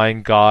keep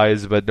buying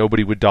guys, but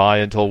nobody would die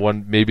until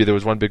maybe there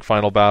was one big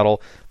final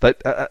battle. But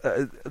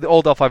the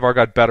Old L5R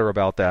got better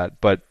about that.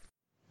 But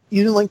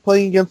you didn't like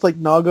playing against like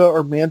Naga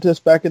or Mantis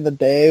back in the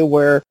day,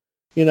 where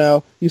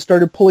you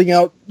started pulling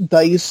out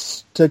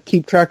dice to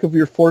keep track of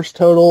your force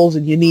totals,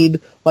 and you need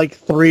like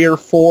 3 or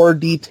 4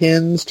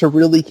 D10s to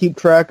really keep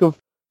track of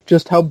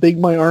just how big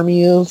my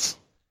army is?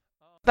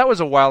 That was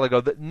a while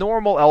ago. The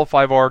normal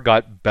L5R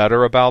got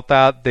better about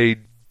that. They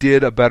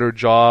did a better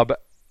job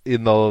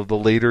in the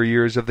later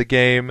years of the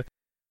game,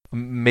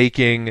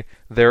 making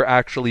there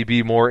actually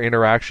be more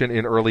interaction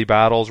in early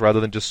battles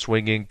rather than just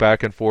swinging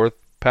back and forth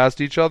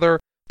past each other.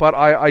 But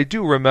I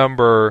do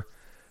remember,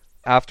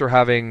 after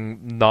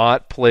having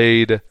not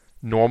played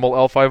normal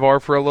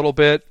L5R for a little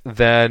bit,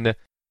 then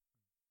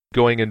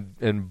going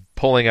and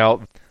pulling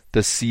out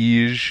the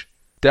Siege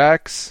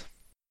decks,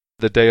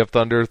 the Day of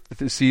Thunder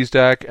Siege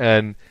deck,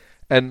 and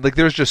like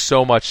there's just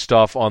so much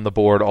stuff on the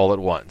board all at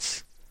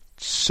once.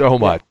 So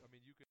much.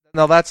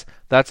 Now that's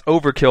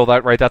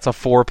overkill, right? That's a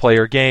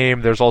 4-player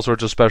game. There's all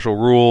sorts of special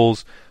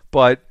rules,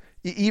 but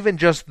even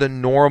just the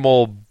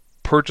normal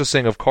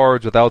purchasing of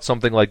cards without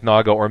something like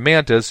Naga or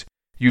Mantis,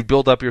 you'd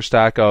build up your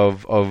stack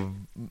of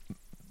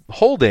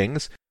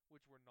holdings,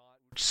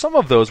 some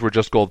of those were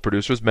just gold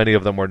producers, many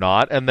of them were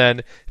not. And then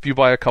if you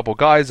buy a couple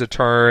guys a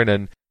turn,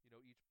 and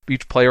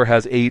each player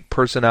has 8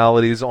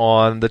 personalities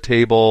on the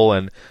table,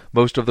 and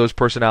most of those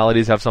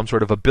personalities have some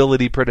sort of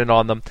ability printed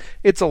on them,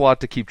 it's a lot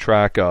to keep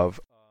track of.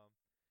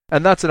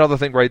 And that's another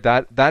thing, right?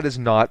 That is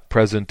not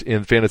present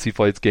in Fantasy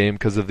Flight's game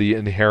because of the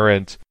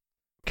inherent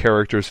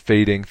characters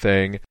fading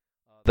thing.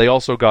 They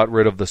also got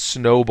rid of the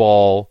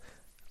snowball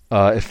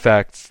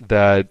effects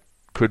that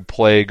could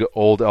plague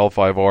old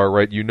L5R,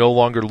 right? You no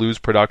longer lose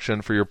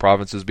production for your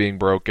provinces being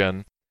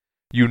broken.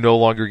 You no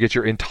longer get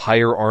your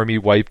entire army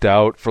wiped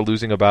out for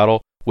losing a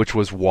battle, which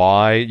was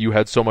why you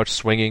had so much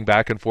swinging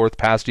back and forth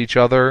past each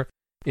other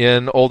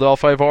in old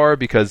L5R,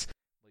 because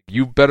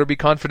you better be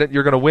confident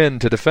you're going to win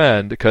to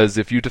defend, because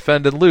if you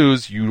defend and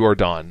lose, you are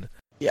done.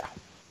 Yeah.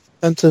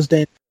 That says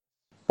Dan.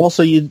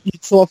 Also, you'd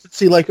still have to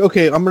see, like,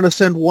 okay, I'm going to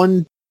send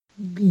one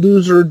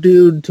loser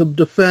dude to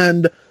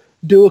defend,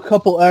 do a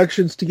couple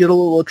actions to get a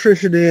little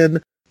attrition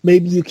in.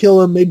 Maybe you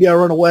kill him, maybe I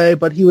run away,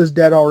 but he was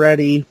dead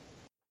already.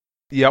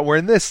 Yeah, where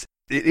in this,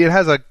 it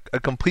has a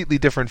completely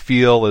different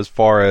feel as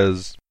far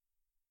as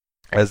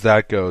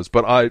that goes.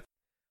 But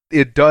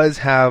it does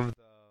have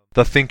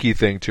the thinky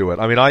thing to it.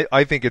 I mean,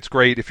 I think it's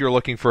great if you're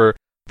looking for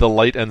the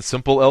light and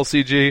simple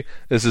LCG.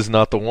 This is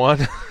not the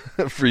one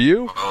for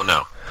you. Oh,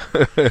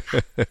 no.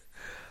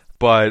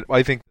 But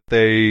I think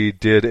they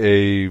did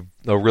a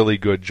really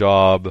good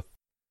job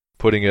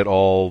putting it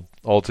all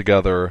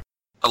together.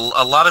 A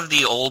lot of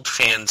the old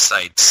fan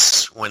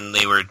sites, when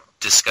they were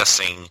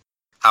discussing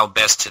how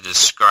best to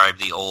describe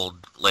the old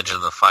Legend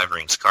of the Five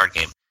Rings card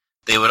game,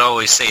 they would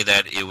always say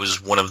that it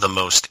was one of the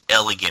most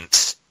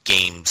elegant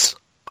games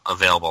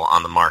available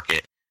on the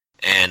market.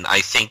 And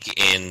I think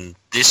in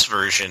this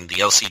version, the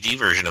LCG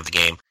version of the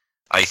game,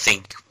 I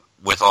think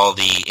with all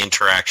the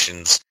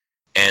interactions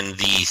and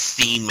the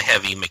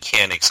theme-heavy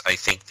mechanics, I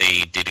think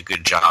they did a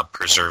good job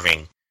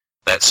preserving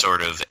that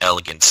sort of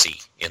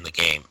elegancy in the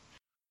game.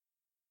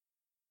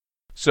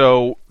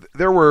 So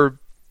there were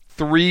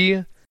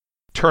 3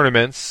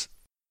 tournaments,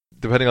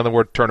 depending on the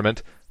word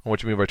tournament, on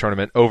what you mean by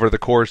tournament, over the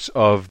course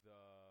of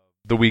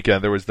the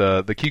weekend. There was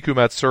the Kiku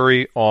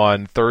Matsuri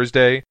on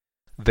Thursday.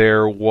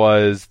 There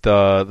was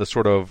the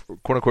sort of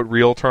quote-unquote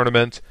real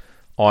tournament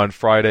on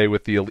Friday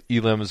with the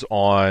elims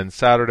on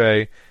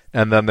Saturday.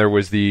 And then there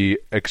was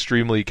the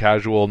extremely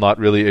casual, not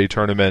really a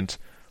tournament,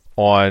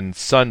 on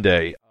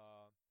Sunday.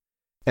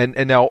 And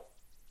now,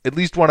 at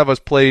least one of us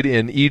played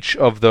in each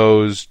of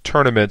those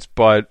tournaments,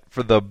 but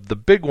for the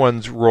big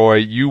ones, Roy,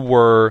 you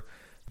were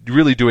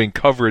really doing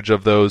coverage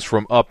of those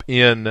from up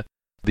in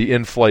the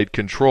in-flight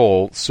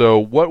control. So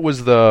what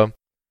was the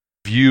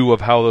view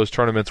of how those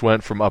tournaments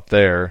went from up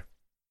there?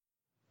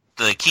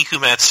 The Kiku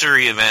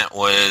Matsuri event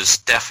was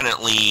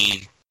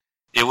definitely...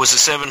 It was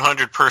a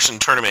 700-person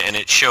tournament, and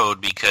it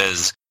showed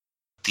because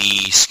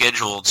the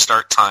scheduled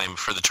start time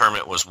for the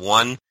tournament was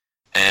 1,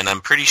 and I'm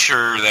pretty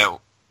sure that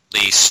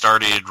they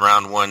started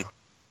round 1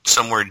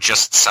 somewhere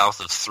just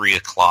south of 3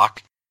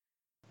 o'clock.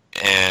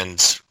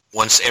 And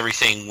once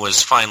everything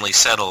was finally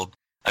settled,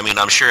 I mean,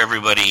 I'm sure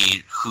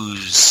everybody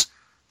who's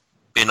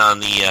been on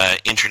the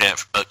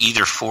internet,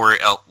 either for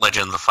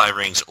Legend of the Five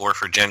Rings or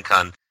for Gen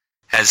Con,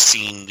 has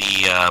seen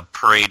the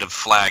parade of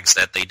flags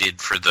that they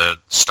did for the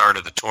start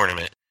of the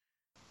tournament.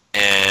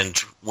 And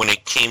when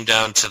it came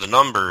down to the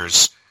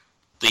numbers,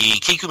 the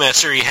Kiku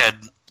Matsuri had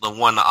the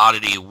one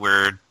oddity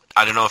where,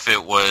 I don't know if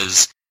it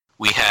was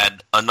we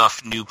had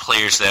enough new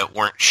players that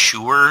weren't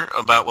sure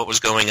about what was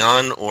going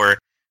on, or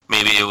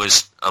maybe it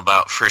was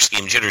about first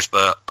game jitters,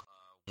 but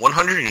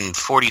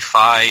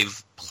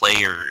 145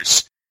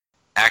 players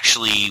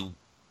actually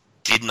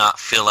did not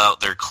fill out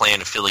their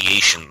clan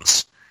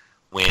affiliations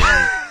when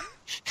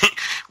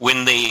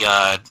when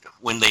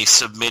they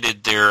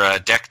submitted their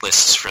deck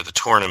lists for the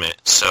tournament.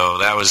 So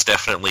that was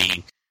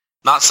definitely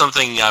not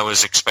something I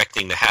was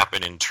expecting to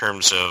happen in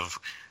terms of,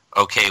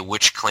 okay,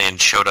 which clan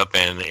showed up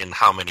in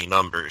how many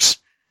numbers.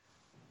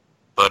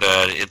 But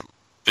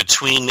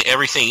between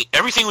everything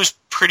was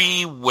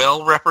pretty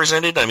well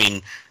represented. I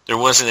mean, there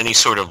wasn't any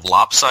sort of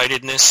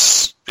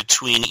lopsidedness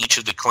between each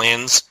of the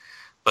clans.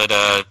 But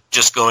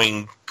just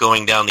going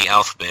down the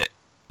alphabet,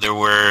 there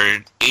were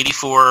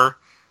 84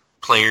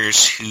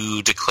 players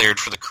who declared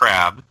for the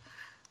crab,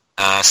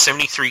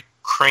 73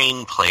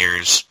 crane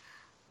players.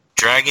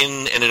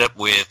 Dragon ended up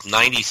with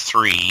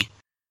 93.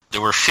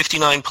 There were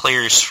 59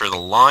 players for the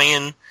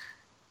lion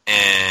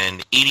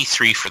and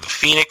 83 for the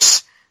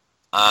phoenix.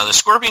 The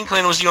scorpion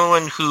clan was the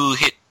only one who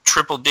hit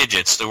triple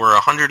digits. There were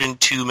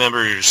 102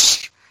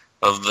 members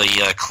of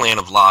the clan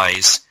of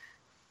lies,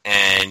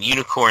 and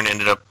unicorn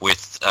ended up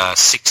with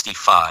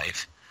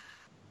 65.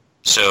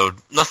 So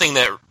nothing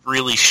that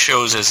really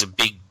shows as a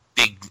big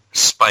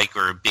spike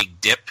or a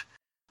big dip,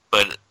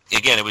 but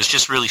again, it was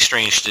just really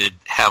strange to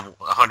have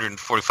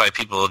 145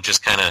 people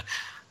just kind of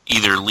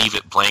either leave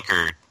it blank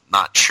or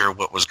not sure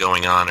what was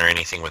going on or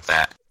anything with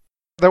that.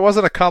 There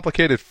wasn't a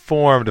complicated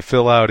form to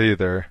fill out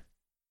either.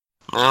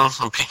 Well,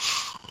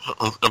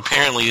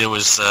 apparently it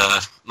was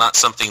not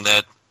something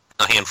that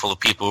a handful of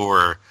people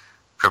were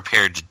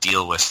prepared to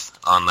deal with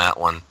on that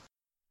one.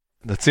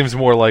 That seems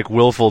more like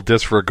willful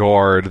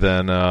disregard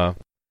than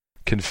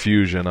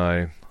confusion.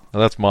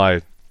 There's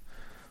my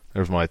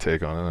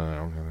take on it. I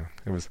don't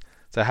know.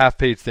 It's a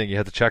half-page thing. You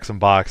had to check some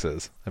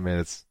boxes. I mean,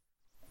 it's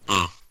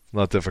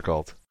not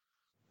difficult.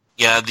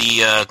 Yeah,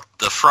 the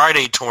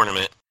Friday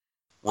tournament,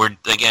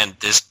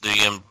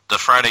 the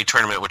Friday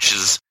tournament, which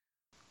is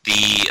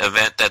the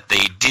event that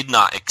they did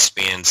not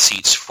expand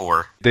seats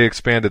for. They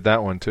expanded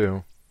that one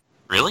too.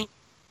 Really?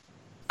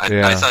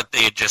 Yeah. I thought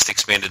they had just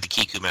expanded the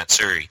Kiku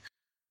Matsuri.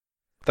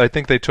 I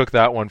think they took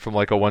that one from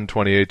like a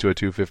 128 to a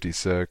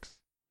 256.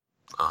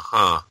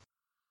 Uh-huh.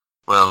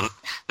 Well,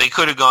 they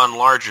could have gone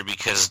larger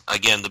because,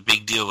 again, the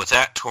big deal with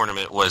that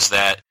tournament was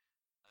that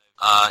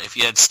if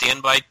you had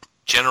standby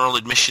general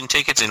admission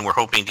tickets and were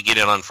hoping to get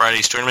in on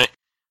Friday's tournament,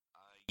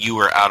 you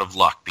were out of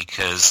luck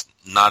because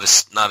not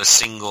a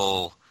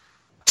single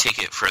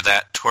ticket for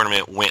that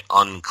tournament went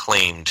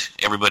unclaimed.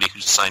 Everybody who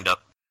signed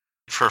up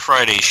for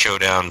Friday's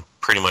showdown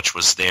pretty much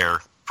was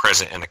there,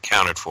 present, and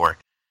accounted for.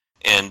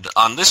 And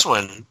on this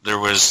one, there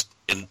was,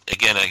 and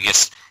again, I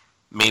guess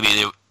maybe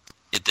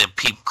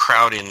the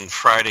crowd in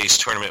Friday's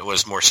tournament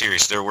was more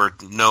serious. There were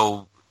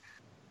no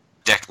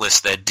deck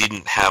lists that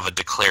didn't have a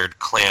declared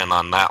clan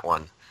on that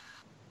one.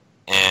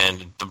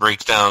 And the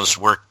breakdowns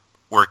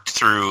worked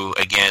through,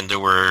 again, there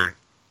were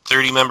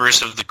 30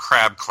 members of the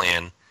Crab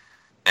clan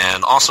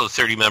and also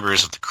 30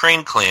 members of the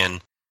Crane clan.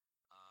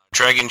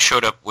 Dragon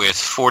showed up with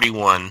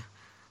 41.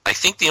 I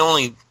think the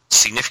only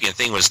significant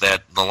thing was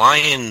that the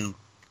Lion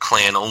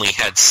clan only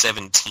had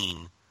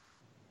 17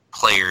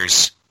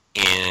 players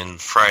in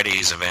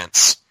Friday's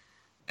events,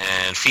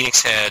 and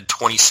Phoenix had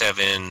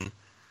 27.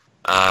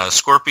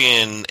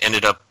 Scorpion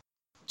ended up,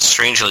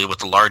 strangely, with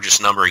the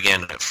largest number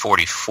again at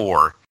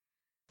 44.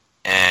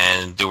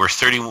 And there were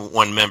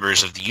 31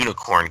 members of the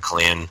Unicorn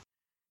clan,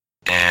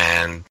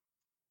 and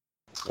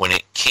when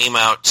it came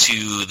out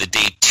to the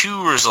Day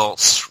 2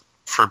 results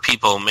for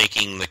people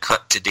making the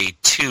cut to Day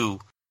 2,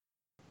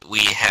 we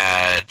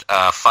had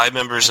 5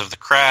 members of the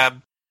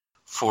Crab,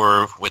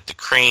 4 with the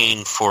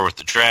Crane, 4 with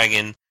the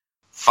Dragon.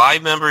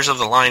 5 members of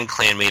the Lion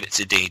clan made it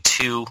to Day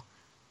 2,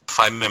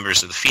 5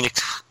 members of the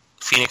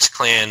Phoenix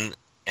clan,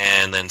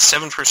 and then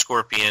 7 for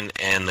Scorpion,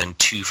 and then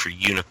 2 for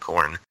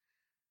Unicorn.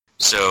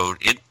 So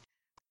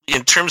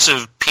in terms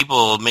of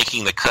people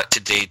making the cut to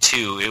Day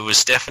 2, it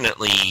was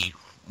definitely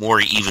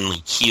more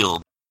evenly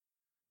keeled,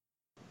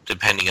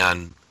 depending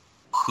on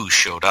who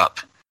showed up.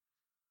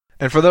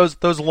 And for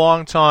those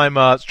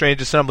long-time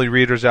Strange Assembly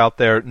readers out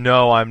there,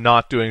 no, I'm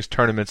not doing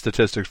tournament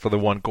statistics for the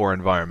one-core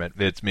environment.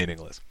 It's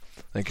meaningless.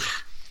 Thank you.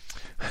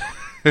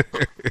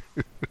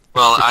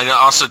 Well, I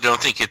also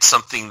don't think it's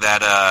something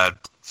that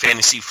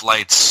Fantasy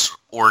Flight's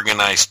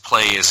organized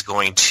play is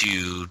going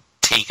to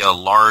take a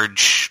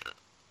large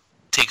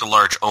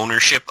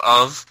ownership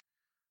of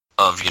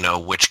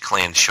which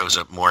clan shows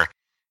up more,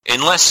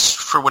 unless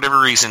for whatever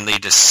reason they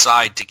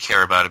decide to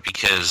care about it,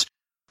 because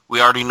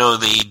we already know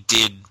they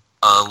did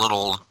a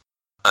little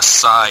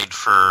aside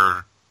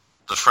for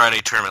the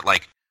Friday tournament,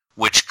 like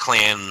which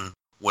clan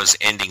was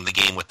ending the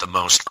game with the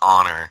most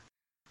honor.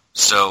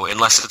 So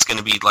unless it's going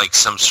to be like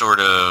some sort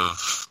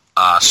of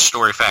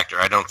story factor,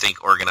 I don't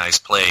think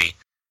organized play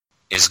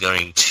is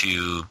going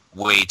to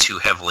weigh too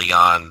heavily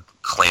on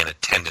clan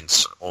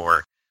attendance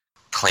or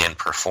clan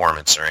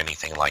performance or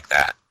anything like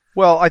that.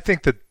 Well, I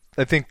think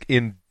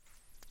in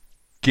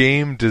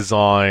game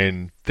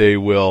design they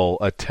will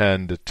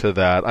attend to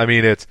that. I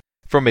mean, it's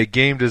from a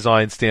game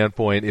design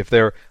standpoint. If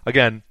they're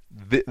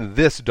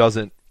this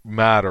doesn't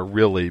matter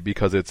really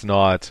because it's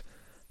not.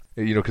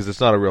 Because it's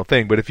not a real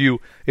thing. But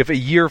if a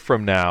year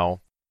from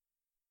now,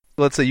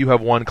 let's say you have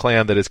one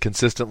clan that is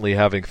consistently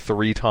having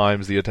 3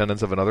 times the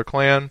attendance of another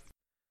clan,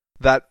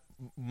 that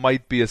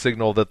might be a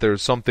signal that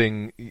there's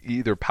something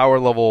either power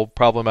level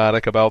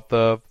problematic about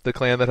the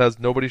clan that has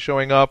nobody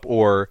showing up,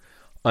 or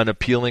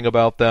unappealing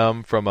about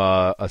them from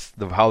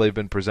how they've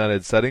been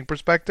presented setting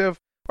perspective.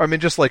 Or, I mean,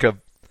 just like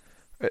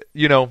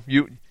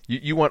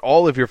you want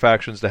all of your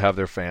factions to have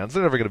their fans.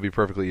 They're never going to be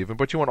perfectly even,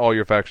 but you want all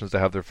your factions to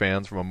have their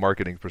fans from a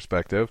marketing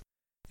perspective.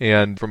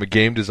 And from a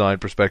game design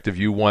perspective,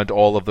 you want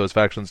all of those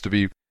factions to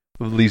be at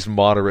least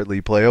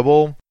moderately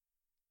playable.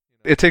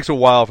 It takes a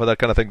while for that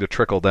kind of thing to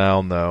trickle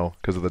down, though,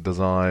 because of the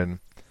design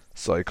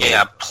cycle.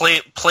 Yeah,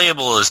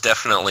 playable is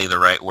definitely the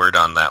right word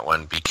on that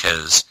one,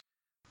 because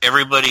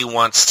everybody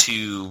wants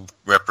to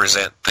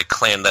represent the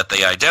clan that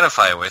they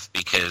identify with,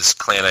 because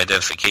clan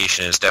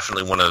identification is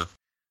definitely one of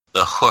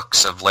the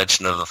hooks of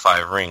Legend of the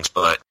Five Rings.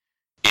 But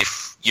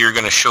if you're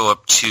going to show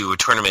up to a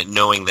tournament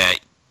knowing that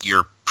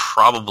you're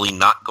probably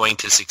not going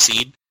to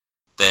succeed,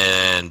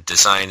 then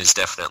design is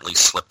definitely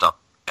slipped up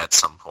at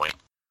some point.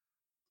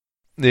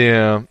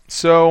 Yeah,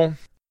 so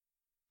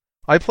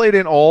I played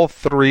in all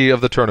 3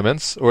 of the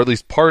tournaments, or at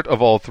least part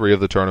of all 3 of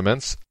the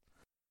tournaments.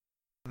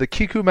 The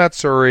Kiku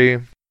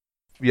Matsuri,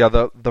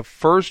 the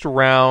first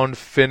round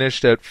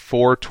finished at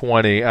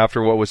 4:20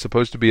 after what was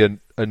supposed to be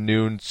a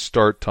noon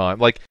start time.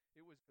 Like,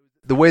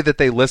 the way that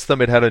they list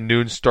them, it had a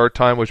noon start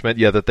time, which meant,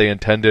 that they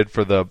intended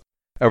for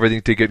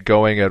everything to get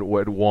going at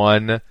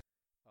 1.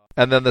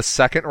 and then the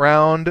second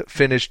round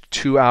finished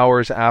 2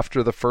 hours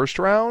after the first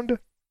round.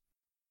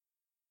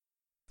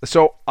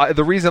 So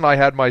the reason I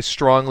had my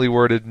strongly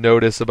worded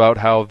notice about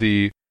how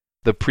the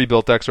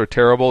pre-built decks are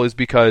terrible is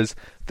because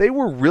they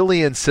were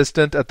really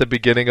insistent at the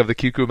beginning of the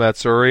Kiku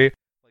Matsuri.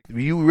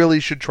 You really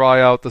should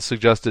try out the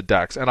suggested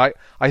decks. And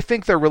I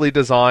think they're really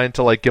designed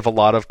to give a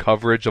lot of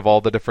coverage of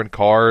all the different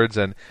cards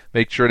and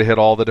make sure to hit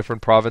all the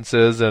different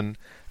provinces and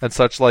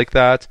such like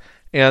that.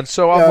 And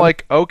so I'm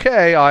like,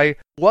 okay, I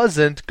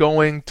wasn't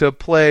going to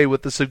play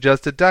with the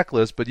suggested deck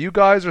list, but you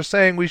guys are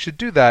saying we should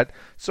do that.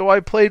 So I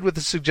played with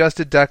the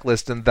suggested deck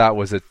list, and that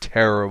was a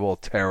terrible,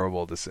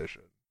 terrible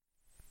decision.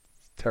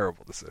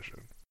 Terrible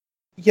decision.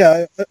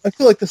 Yeah, I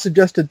feel like the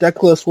suggested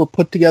deck lists were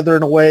put together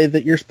in a way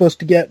that you're supposed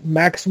to get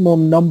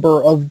maximum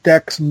number of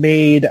decks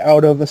made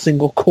out of a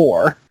single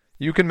core.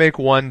 You can make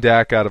one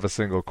deck out of a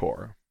single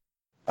core.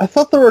 I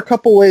thought there were a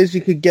couple ways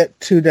you could get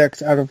 2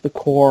 decks out of the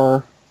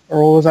core,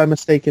 or was I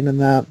mistaken in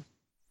that?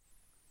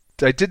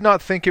 I did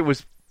not think it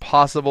was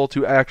possible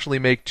to actually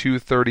make 2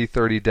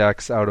 30-30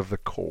 decks out of the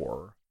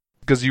core.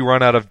 Because you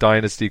run out of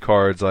Dynasty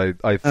cards,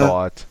 I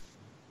thought.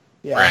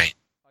 Yeah. Right.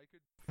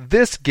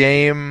 This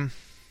game,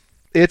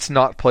 it's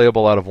not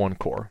playable out of one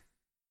core.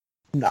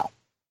 No.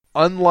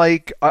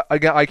 Unlike,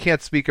 again, I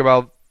can't speak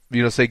about,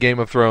 say Game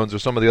of Thrones or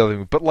some of the other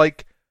things, but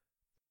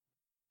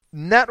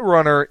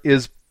Netrunner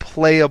is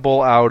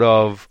playable out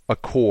of a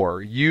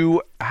core.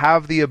 You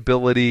have the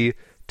ability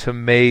to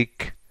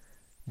make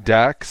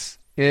decks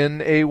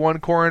in a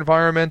one-core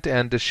environment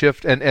and to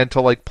shift and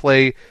to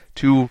play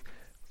 2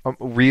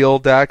 real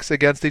decks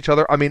against each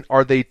other. I mean,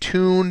 are they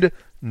tuned?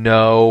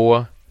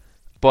 No.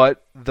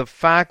 But the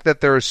fact that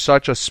there is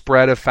such a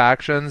spread of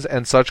factions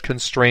and such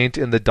constraint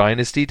in the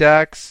Dynasty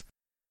decks,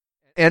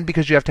 and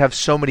because you have to have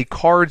so many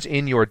cards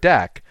in your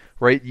deck,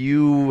 right?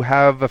 You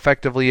have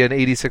effectively an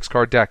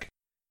 86-card deck,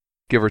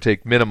 give or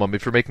take minimum,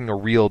 if you're making a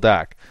real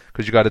deck,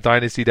 because you got a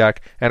Dynasty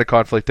deck and a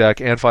Conflict deck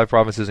and 5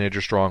 provinces and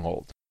your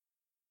Stronghold.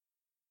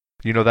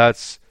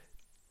 That's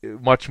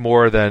much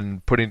more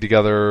than putting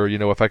together,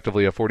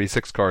 effectively a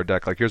 46-card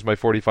deck. Here's my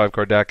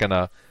 45-card deck and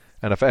an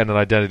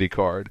identity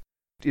card.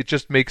 It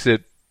just makes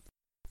it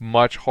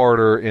much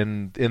harder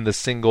in a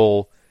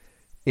single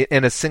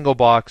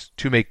box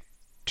to make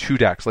 2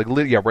 decks.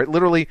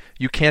 Literally,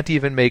 you can't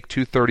even make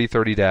 2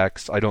 30-30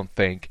 decks, I don't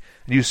think.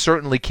 And you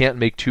certainly can't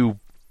make 2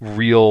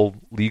 real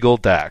legal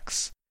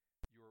decks.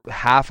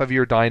 Half of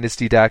your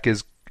Dynasty deck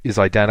is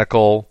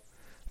identical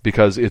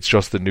because it's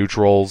just the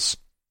neutrals.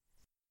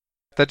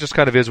 That just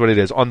kind of is what it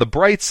is. On the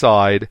bright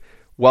side,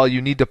 while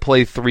you need to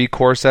play 3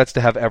 core sets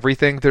to have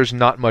everything, there's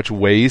not much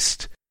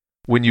waste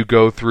when you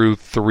go through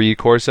 3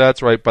 core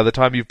sets, right? By the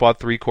time you've bought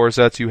 3 core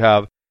sets, you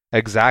have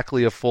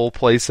exactly a full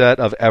play set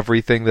of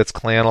everything that's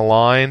clan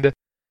aligned.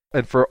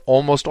 And for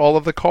almost all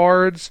of the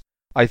cards,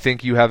 I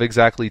think you have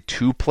exactly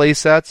 2 play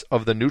sets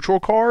of the neutral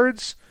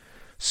cards.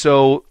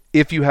 So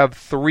if you have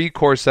 3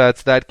 core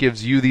sets, that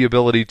gives you the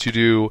ability to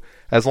do,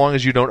 as long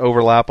as you don't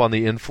overlap on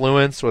the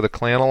influence or the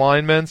clan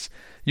alignments,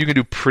 you can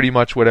do pretty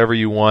much whatever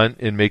you want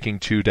in making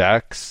 2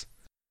 decks.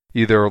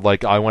 Either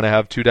I want to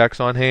have 2 decks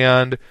on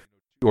hand,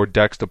 or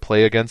decks to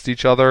play against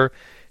each other,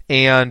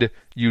 and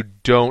you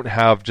don't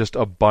have just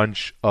a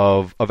bunch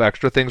of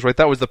extra things, right?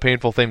 That was the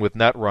painful thing with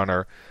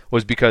Netrunner,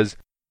 was because,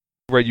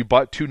 right, you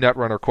bought 2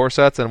 Netrunner core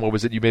sets, and what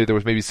was it? There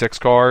was maybe 6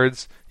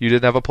 cards you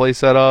didn't have a play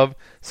set of,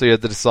 so you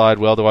had to decide,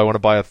 well, do I want to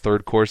buy a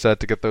 3rd core set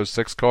to get those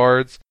 6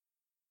 cards?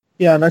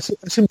 Yeah, and I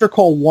seem to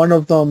recall one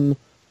of them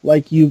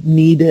you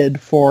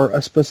needed for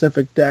a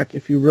specific deck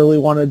if you really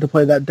wanted to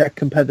play that deck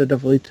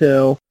competitively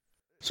too.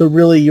 So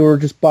really you were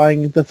just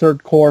buying the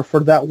 3rd core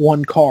for that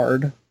one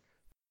card.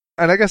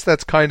 And I guess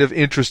that's kind of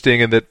interesting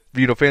in that,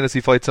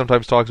 Fantasy Flight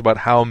sometimes talks about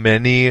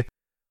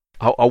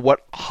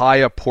what high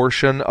a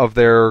portion of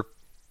their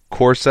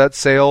core set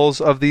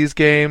sales of these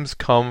games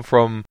come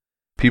from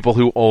people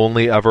who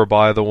only ever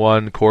buy the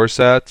one core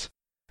set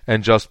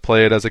and just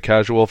play it as a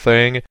casual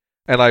thing.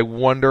 And I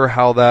wonder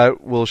how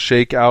that will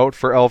shake out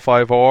for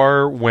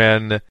L5R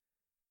when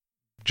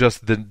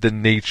just the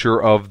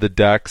nature of the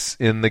decks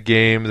in the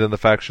games and the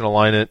faction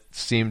alignment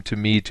seem to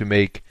me to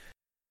make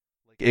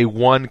a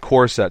 1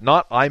 core set.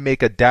 Not I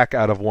make a deck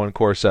out of 1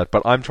 core set,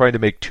 but I'm trying to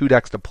make 2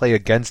 decks to play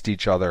against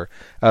each other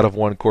out of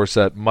 1 core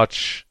set.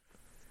 Much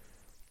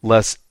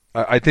less,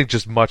 I think,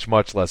 just much,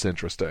 much less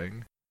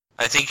interesting.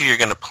 I think if you're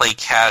going to play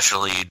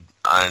casually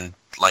on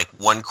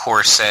 1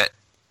 core set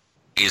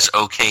is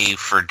okay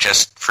for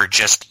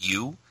just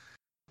you,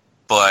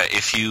 but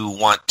if you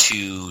want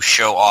to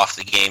show off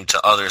the game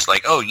to others,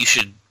 you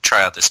should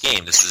try out this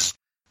game, this is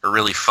a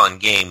really fun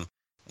game,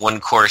 1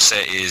 core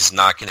set is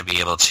not going to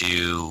be able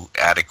to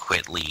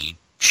adequately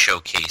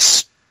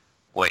showcase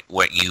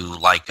what you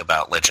like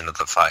about Legend of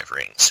the Five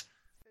Rings.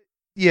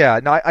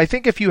 Yeah, now I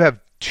think if you have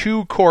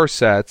 2 core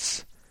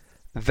sets,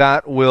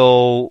 that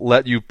will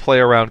let you play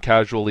around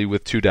casually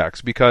with 2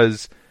 decks,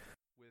 because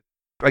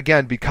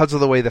again, because of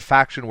the way the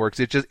faction works,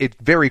 it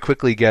very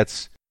quickly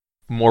gets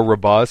more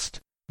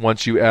robust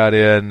once you add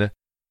in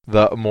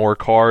the more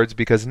cards,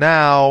 because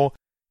now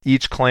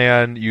each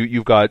clan,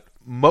 you've got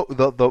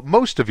the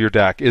most of your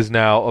deck is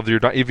now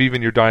if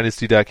even your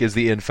Dynasty deck is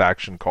the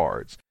in-faction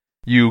cards.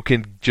 You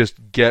can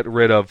just get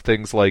rid of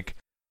things like,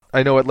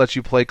 I know it lets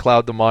you play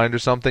Cloud the Mind or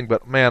something,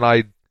 but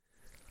man,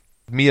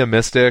 Mia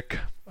Mystic,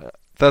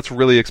 that's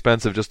really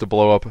expensive just to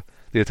blow up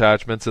the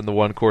attachments in the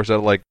one core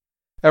set. Like,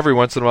 every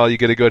once in a while you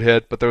get a good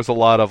hit, but there's a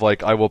lot of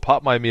like, I will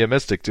pop my Mia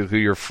Mystic to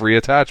your free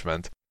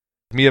attachment.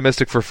 Mia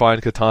Mystic for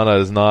Fine Katana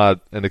is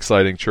not an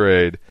exciting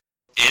trade.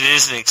 It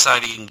is an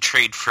exciting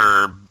trade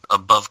for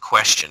above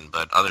question,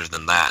 but other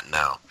than that,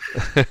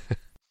 no.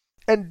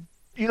 And,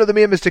 the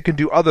Mia Mystic can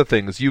do other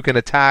things. You can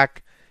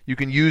attack, you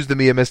can use the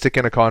Mia Mystic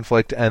in a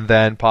conflict and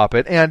then pop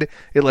it, and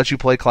it lets you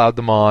play Cloud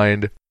the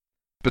Mind.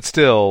 But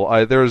still,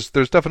 there's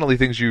definitely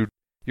things you're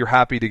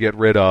happy to get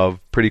rid of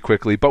pretty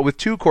quickly. But with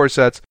 2 core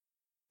sets,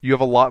 you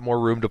have a lot more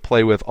room to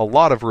play with, a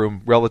lot of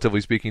room,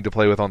 relatively speaking, to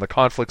play with on the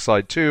conflict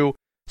side too.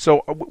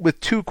 So with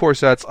 2 core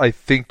sets, I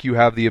think you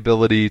have the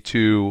ability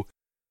to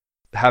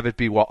have it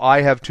be, well,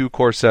 I have 2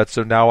 core sets,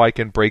 so now I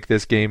can break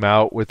this game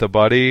out with a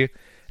buddy,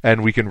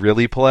 and we can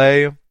really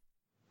play.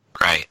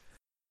 Right.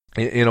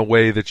 In a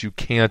way that you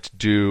can't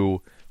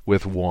do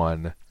with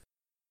 1.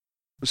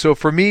 So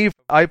for me,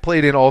 I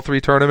played in all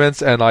 3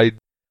 tournaments, and I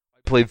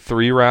played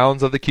 3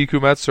 rounds of the Kiku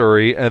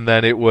Matsuri, and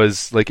then it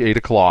was like 8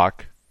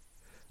 o'clock,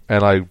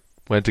 and I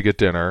went to get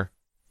dinner.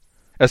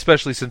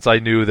 Especially since I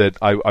knew that,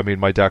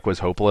 my deck was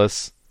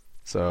hopeless.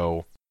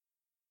 So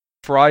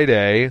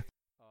Friday,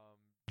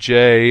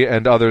 Jay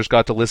and others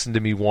got to listen to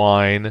me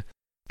whine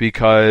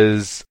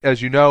because,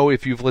 as you know,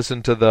 if you've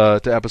listened to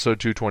episode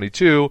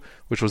 222,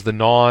 which was the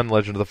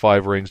non-Legend of the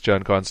Five Rings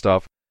Gen Con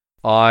stuff,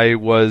 I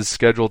was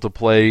scheduled to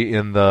play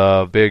in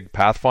the big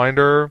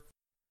Pathfinder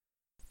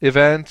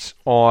event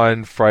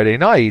on Friday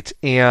night,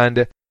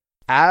 and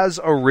as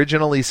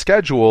originally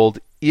scheduled,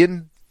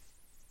 in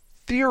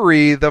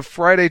theory, the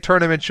Friday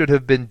tournament should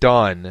have been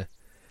done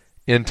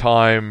in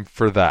time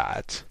for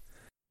that.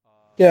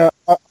 Yeah,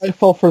 I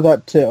fell for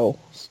that too.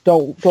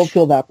 Don't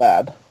feel that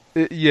bad.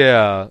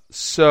 Yeah.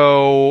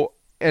 So,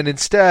 and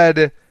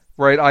instead,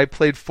 right, I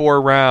played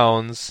 4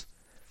 rounds,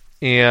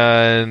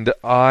 and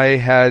I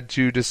had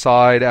to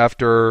decide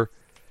after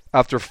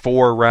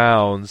 4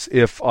 rounds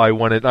if I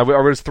wanted. I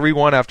was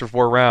 3-1 after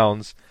 4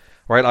 rounds,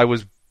 right? I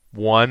was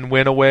 1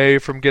 win away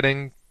from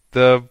getting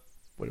the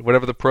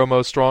whatever the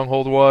promo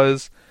stronghold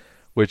was,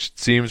 which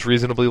seems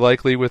reasonably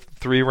likely with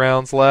 3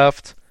 rounds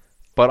left.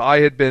 But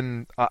I had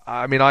been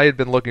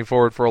looking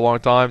forward for a long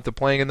time to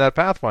playing in that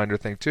Pathfinder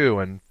thing too,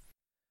 and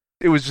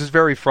it was just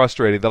very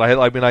frustrating that I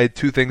had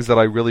 2 things that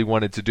I really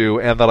wanted to do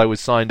and that I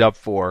was signed up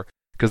for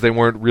because they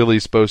weren't really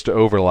supposed to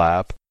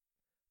overlap.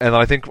 And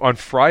I think on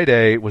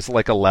Friday it was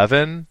like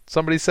 11.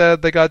 Somebody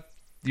said they got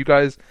you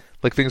guys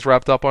like things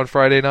wrapped up on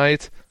Friday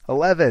night.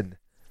 11.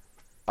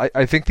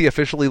 I think the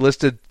officially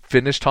listed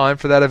finish time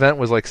for that event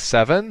was like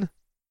 7.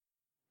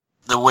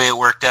 The way it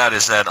worked out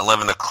is that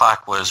 11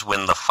 o'clock was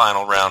when the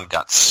final round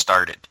got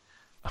started.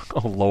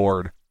 Oh,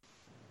 Lord.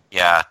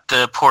 Yeah,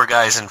 the poor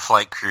guys in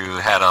flight crew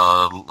had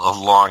a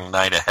long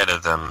night ahead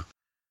of them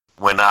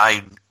when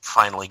I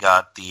finally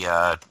got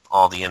the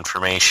all the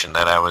information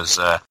that I was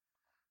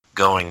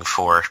going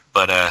for.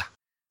 But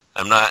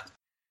I'm not...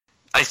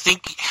 I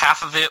think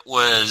half of it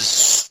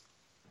was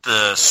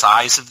the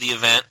size of the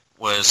event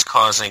was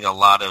causing a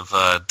lot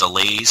of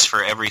delays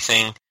for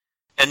everything.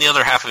 And the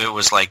other half of it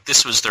was like,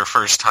 this was their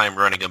first time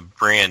running a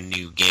brand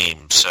new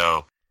game,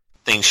 so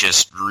things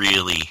just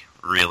really,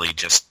 really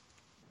just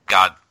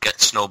got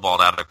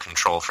snowballed out of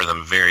control for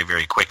them very,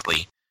 very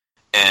quickly.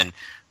 And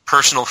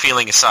personal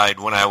feeling aside,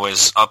 when I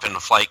was up in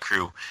the flight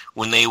crew,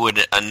 when they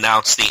would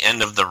announce the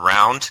end of the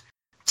round,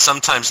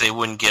 sometimes they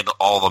wouldn't get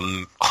all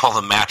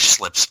the match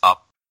slips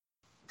up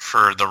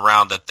for the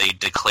round that they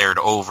declared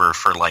over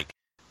for like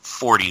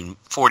 40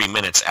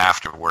 minutes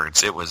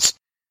afterwards. It was,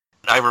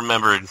 I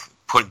remembered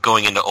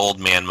going into old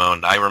man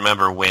mode. I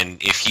remember when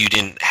if you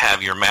didn't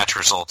have your match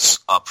results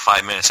up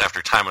 5 minutes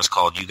after time was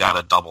called, you got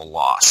a double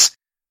loss.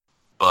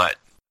 But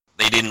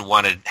they didn't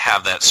want to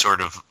have that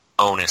sort of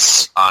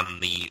onus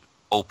on the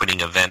opening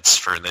events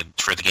for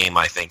the game,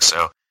 I think.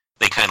 So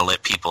they kind of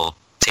let people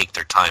take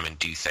their time and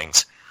do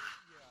things.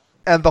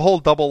 And the whole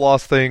double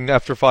loss thing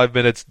after 5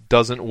 minutes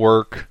doesn't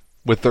work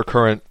with their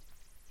current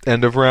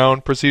end of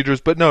round procedures.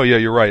 But no, yeah,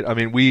 you're right. I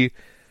mean,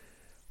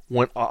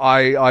 when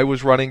I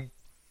was running,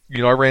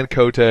 I ran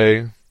Kote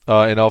in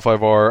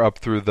L5R up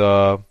through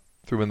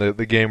when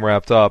the game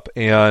wrapped up,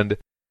 and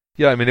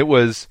yeah, I mean, it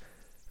was,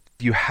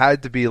 you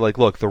had to be like,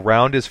 look, the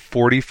round is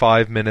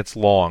 45 minutes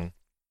long.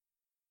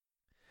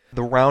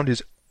 The round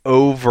is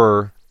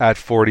over at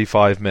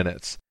 45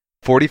 minutes.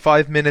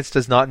 45 minutes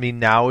does not mean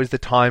now is the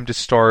time to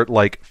start,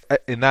 like,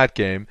 in that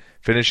game,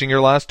 finishing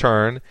your last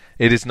turn.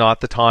 It is not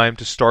the time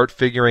to start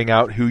figuring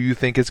out who you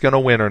think is going to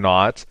win or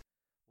not.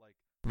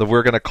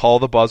 We're going to call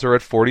the buzzer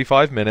at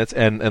 45 minutes,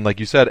 and like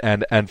you said,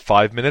 and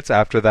 5 minutes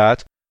after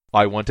that,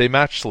 I want a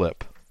match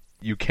slip.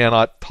 You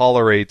cannot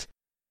tolerate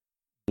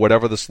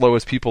whatever the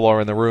slowest people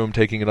are in the room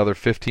taking another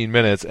 15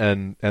 minutes,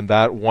 and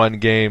that one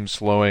game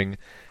slowing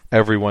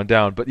everyone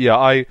down. But yeah,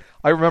 I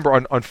remember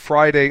on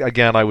Friday,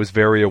 again, I was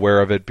very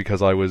aware of it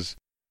because I was,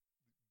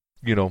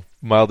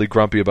 mildly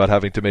grumpy about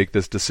having to make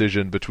this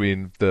decision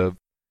between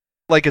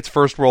it's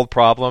first world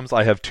problems.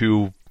 I have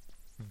two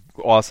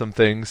awesome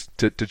things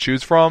to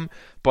choose from.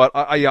 But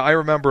I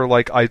remember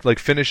I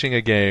finishing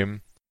a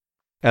game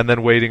and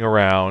then waiting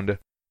around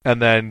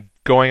and then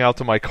going out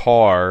to my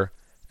car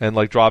and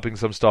dropping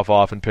some stuff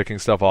off and picking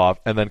stuff off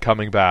and then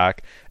coming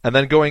back and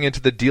then going into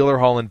the dealer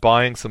hall and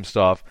buying some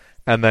stuff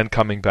and then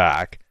coming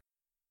back.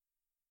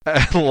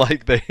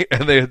 And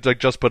they had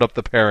just put up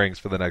the pairings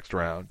for the next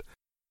round.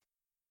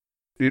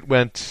 It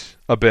went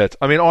a bit.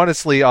 I mean,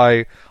 honestly,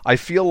 I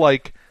feel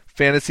like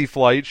Fantasy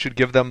Flight should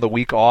give them the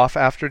week off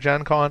after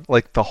Gen Con,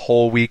 the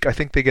whole week. I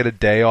think they get a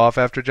day off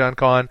after Gen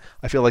Con.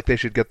 I feel like they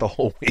should get the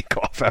whole week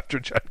off after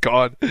Gen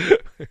Con.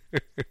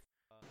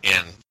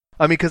 Yeah.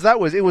 I mean, because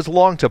it was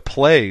long to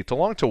play, too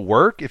long to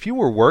work. If you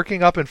were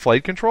working up in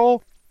flight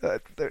control,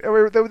 they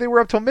were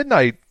up till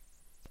midnight,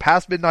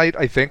 past midnight,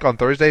 I think, on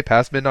Thursday,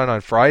 past midnight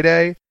on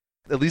Friday.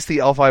 At least the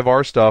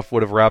L5R stuff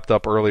would have wrapped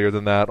up earlier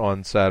than that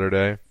on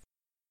Saturday.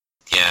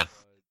 Yeah.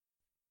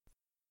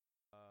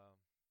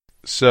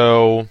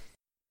 So,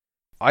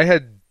 I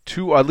had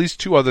at least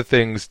two other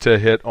things to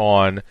hit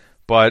on,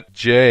 but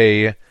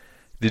Jay,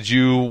 did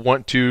you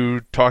want to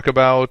talk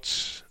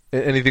about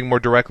anything more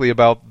directly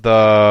about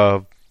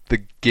the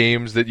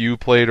games that you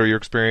played or your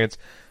experience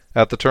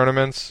at the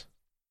tournaments?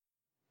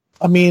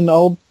 I mean,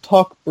 I'll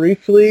talk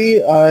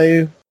briefly.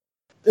 At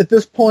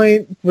this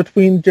point,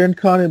 between Gen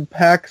Con and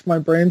PAX, my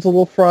brain's a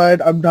little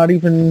fried. I'm not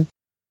even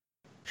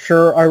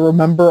sure I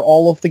remember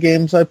all of the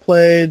games I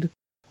played.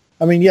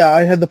 I mean, yeah,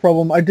 I had the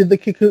problem. I did the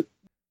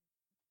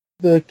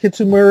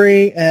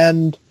Kitsumuri,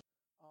 and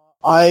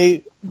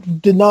I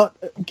did not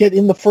get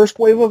in the first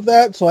wave of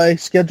that, so I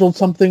scheduled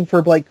something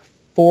for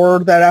 4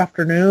 that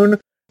afternoon,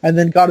 and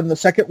then got in the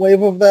second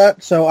wave of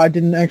that, so I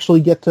didn't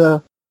actually get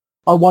to...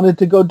 I wanted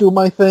to go do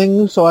my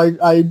thing, so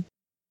I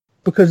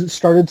because it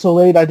started so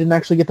late, I didn't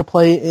actually get to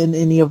play in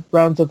any of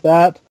rounds of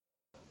that.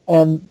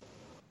 And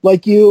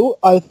like you,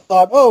 I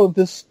thought,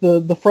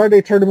 the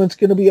Friday tournament's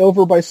going to be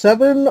over by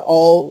 7. I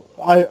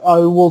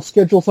will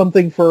schedule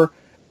something for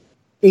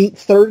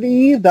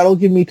 8:30. That'll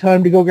give me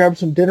time to go grab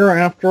some dinner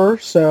after.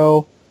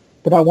 So,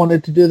 but I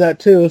wanted to do that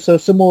too. So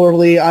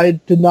similarly, I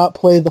did not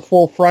play the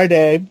full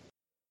Friday.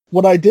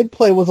 What I did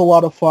play was a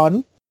lot of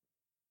fun.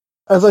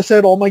 As I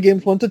said, all my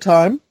games went to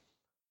time.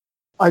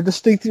 I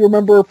distinctly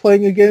remember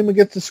playing a game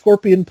against a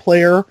Scorpion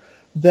player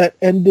that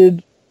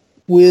ended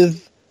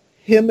with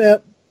him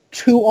at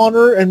 2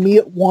 honor and me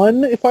at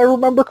 1, if I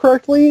remember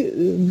correctly,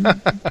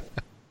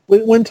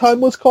 when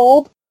time was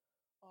called.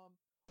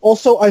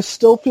 Also, I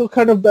still feel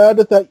kind of bad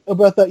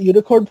about that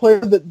Unicorn player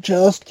that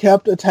just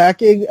kept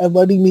attacking and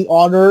letting me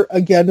honor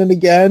again and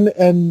again,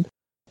 and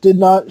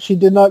she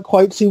did not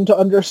quite seem to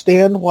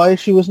understand why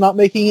she was not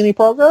making any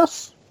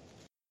progress.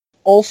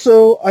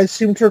 Also, I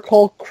seem to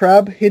recall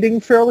Crab hitting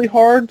fairly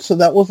hard, so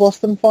that was less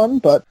than fun,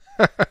 but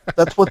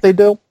that's what they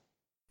do.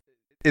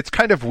 It's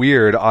kind of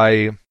weird.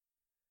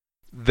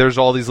 There's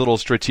all these little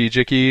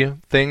strategic-y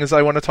things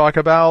I want to talk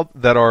about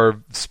that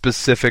are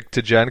specific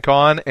to Gen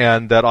Con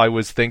and that I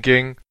was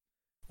thinking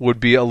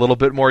would be a little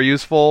bit more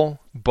useful,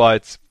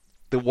 but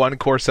the one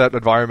core set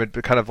environment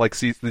kind of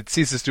it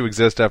ceases to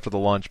exist after the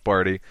launch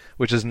party,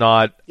 which is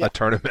not a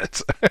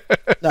tournament.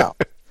 No.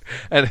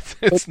 And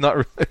it's not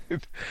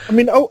really... I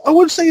mean, I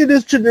would say it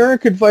is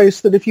generic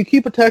advice that if you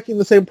keep attacking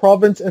the same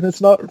province and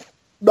it's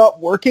not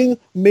working,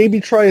 maybe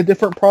try a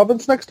different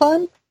province next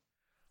time.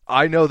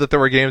 I know that there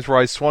were games where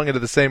I swung into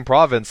the same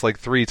province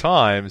 3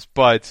 times,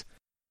 but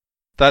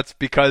that's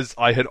because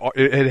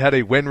it had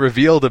a win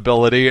revealed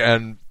ability,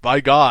 and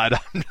by God,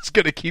 I'm just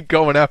going to keep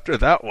going after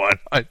that one.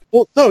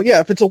 Well, no, yeah,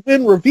 if it's a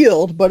win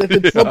revealed, but if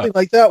it's something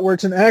like that where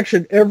it's an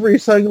action every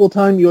single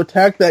time you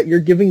attack that, you're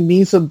giving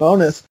me some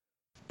bonus,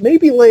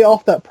 maybe lay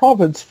off that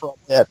province from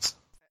it.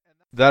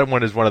 That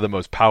one is one of the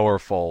most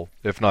powerful,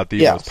 if not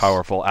the most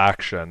powerful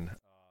action.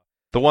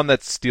 The one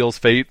that steals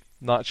fate,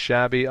 not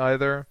shabby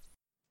either.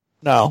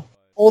 No.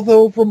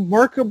 Although,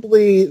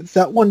 remarkably,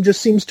 that one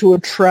just seems to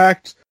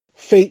attract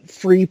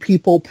fate-free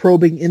people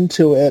probing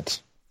into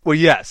it. Well,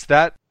 yes,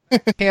 that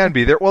can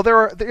be. There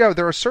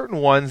are certain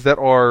ones that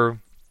are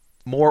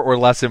more or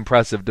less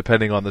impressive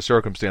depending on the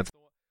circumstance.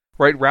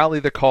 Right,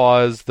 Rally the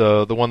Cause,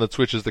 the one that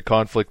switches the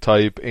conflict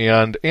type,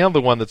 and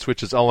the one that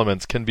switches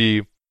elements can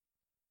be...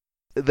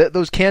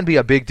 those can be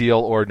a big deal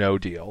or no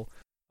deal.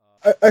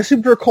 I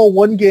seem to recall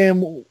one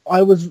game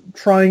I was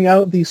trying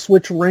out the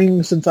switch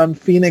ring since I'm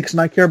Phoenix and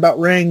I care about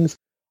rings.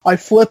 I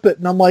flip it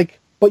and I'm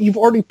like, but you've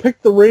already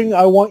picked the ring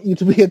I want you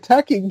to be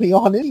attacking me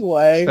on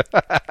anyway.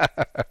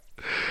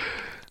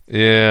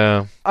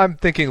 Yeah. I'm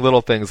thinking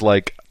little things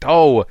like,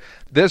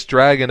 this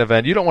dragon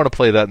event, you don't want to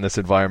play that in this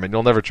environment.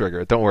 You'll never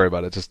trigger it. Don't worry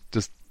about it.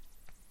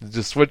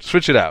 Just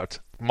switch it out.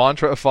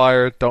 Mantra of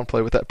Fire, don't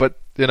play with that. But,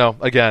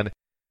 again,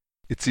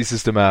 it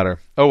ceases to matter.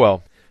 Oh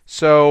well.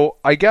 So,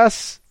 I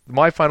guess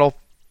my final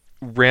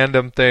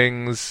random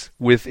things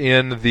one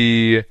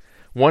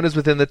is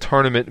within the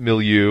tournament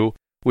milieu.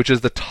 which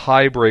is the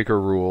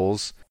tiebreaker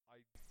rules.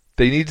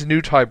 They need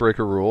new tiebreaker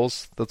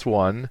rules, that's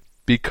one,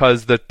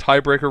 because the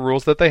tiebreaker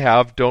rules that they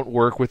have don't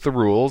work with the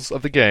rules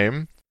of the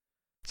game.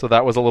 So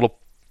that was a little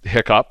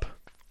hiccup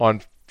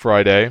on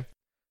Friday.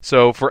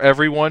 So for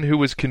everyone who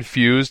was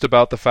confused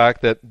about the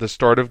fact that the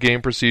start of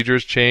game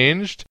procedures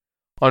changed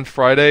on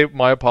Friday,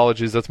 my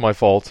apologies, that's my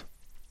fault.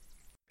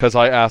 Because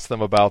I asked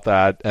them about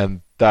that,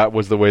 and that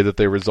was the way that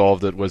they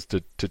resolved it, was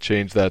to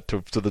change that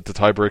so that the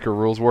tiebreaker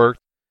rules worked.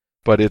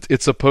 But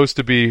it's supposed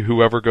to be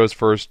whoever goes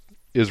first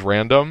is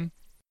random,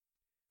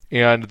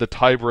 and the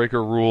tiebreaker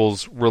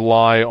rules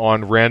rely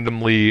on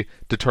randomly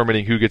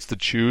determining who gets to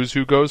choose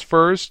who goes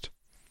first.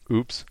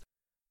 Oops.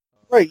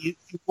 Right, you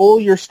roll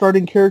your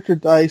starting character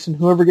dice, and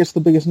whoever gets the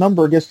biggest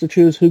number gets to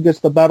choose who gets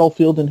the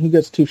battlefield and who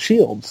gets 2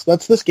 shields.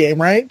 That's this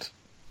game, right?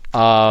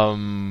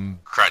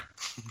 Crud.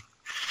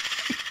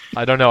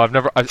 I don't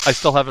know. I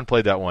still haven't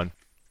played that one.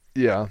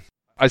 Yeah.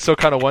 I still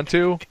kind of want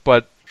to,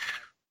 but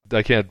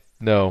I can't.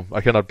 No,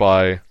 I cannot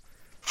buy.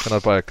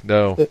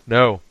 No.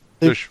 Wrong.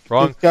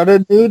 They've got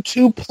a new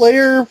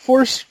 2-player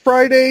Force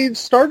Friday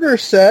starter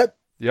set.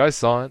 Yeah, I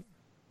saw it.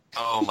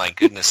 Oh my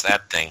goodness,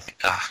 that thing.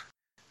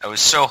 I was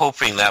so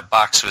hoping that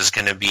box was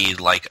going to be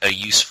like a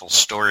useful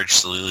storage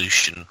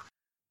solution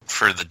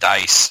for the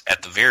dice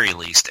at the very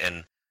least,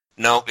 and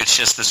no, it's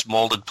just this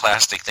molded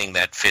plastic thing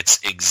that fits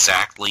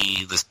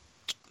exactly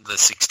the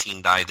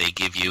 16 die they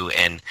give you,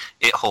 and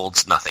it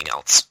holds nothing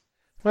else.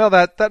 Well,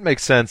 that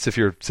makes sense if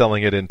you're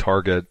selling it in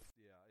Target.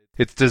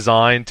 It's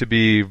designed to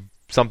be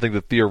something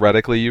that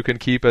theoretically you can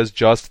keep as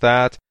just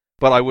that,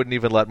 but I wouldn't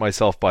even let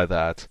myself buy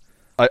that.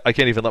 I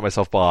can't even let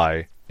myself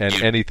buy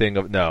anything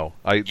of... No.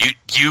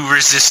 You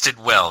resisted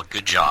well.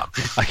 Good job.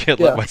 I can't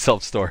let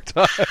myself start.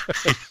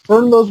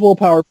 Burn those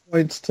willpower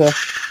points to...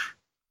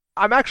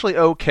 I'm actually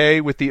okay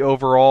with the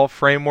overall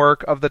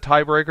framework of the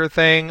tiebreaker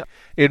thing.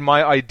 In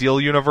my ideal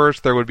universe,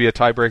 there would be a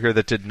tiebreaker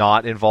that did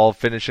not involve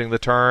finishing the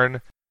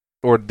turn,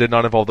 or did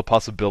not involve the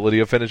possibility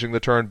of finishing the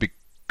turn,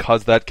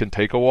 because that can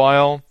take a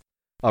while,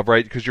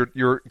 right? Because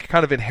you're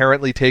kind of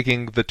inherently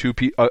taking the two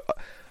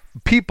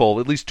people,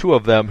 at least 2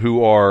 of them,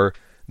 who are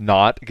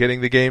not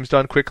getting the games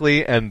done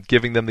quickly, and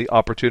giving them the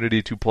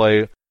opportunity to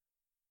play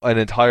an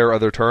entire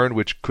other turn,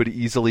 which could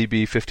easily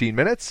be 15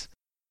 minutes.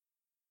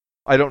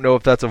 I don't know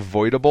if that's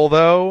avoidable,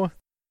 though.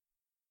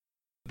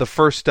 The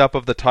first step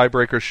of the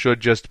tiebreaker should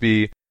just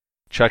be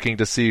checking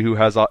to see who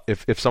has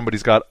if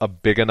somebody's got a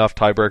big enough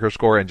tiebreaker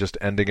score and just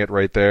ending it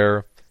right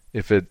there.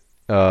 If it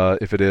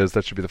is,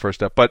 that should be the first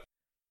step. But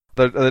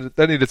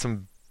that needed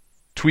some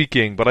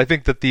tweaking. But I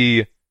think that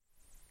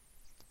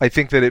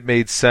it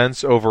made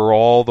sense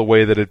overall, the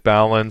way that it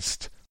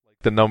balanced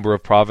the number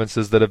of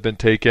provinces that have been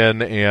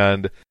taken,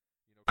 and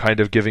kind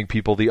of giving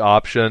people the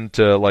option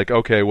to, like,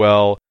 okay,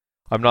 well,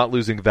 I'm not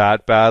losing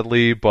that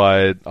badly,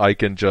 but I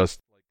can just,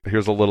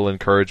 here's a little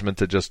encouragement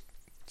to just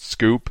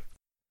scoop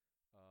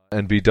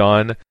and be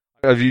done.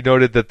 Have you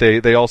noted that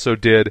they also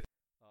did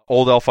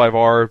old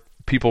L5R,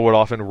 people would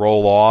often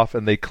roll off,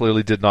 and they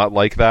clearly did not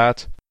like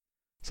that.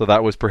 So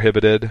that was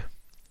prohibited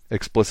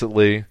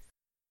explicitly.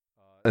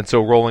 And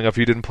so rolling off,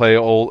 you didn't play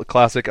old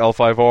classic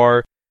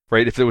L5R,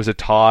 right? If there was a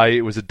tie,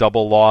 it was a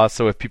double loss.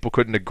 So if people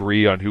couldn't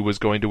agree on who was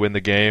going to win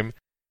the game,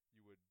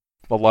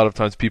 a lot of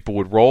times people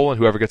would roll, and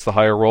whoever gets the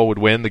higher roll would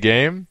win the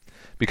game,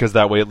 because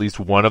that way at least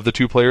one of the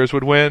 2 players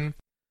would win.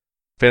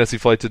 Fantasy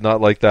Flight did not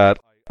like that.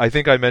 I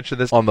think I mentioned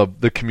this on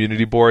the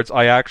community boards.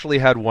 I actually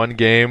had one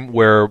game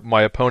where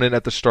my opponent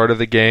at the start of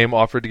the game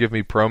offered to give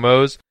me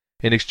promos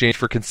in exchange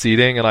for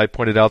conceding, and I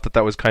pointed out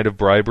that was kind of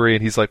bribery,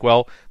 and he's like,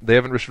 well, they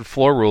haven't issued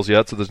floor rules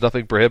yet, so there's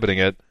nothing prohibiting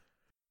it.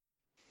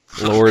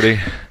 Lordy.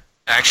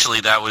 Actually,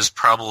 that was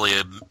probably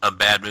a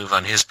bad move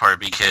on his part,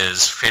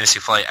 because Fantasy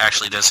Flight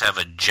actually does have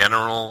a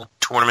general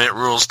tournament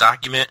rules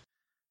document,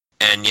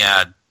 and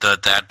yeah,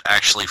 that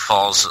actually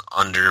falls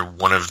under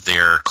one of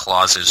their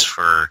clauses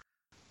for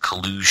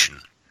collusion.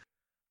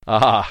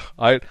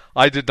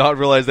 I did not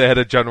realize they had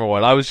a general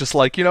one. I was just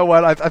like, you know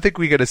what, I think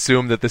we can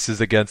assume that this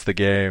is against the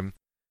game.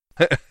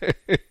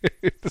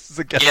 This is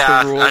against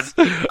the rules.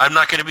 I'm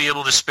not going to be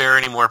able to spare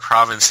any more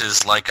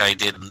provinces like I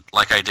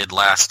did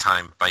last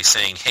time, by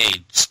saying,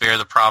 "Hey, spare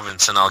the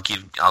province, and I'll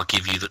give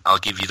you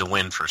the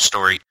win for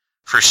story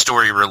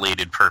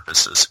related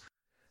purposes."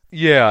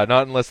 Yeah,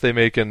 not unless they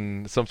make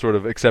some sort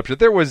of exception.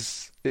 There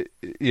was,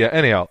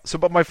 anyhow. So,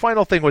 but my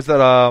final thing was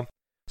that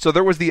so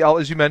there was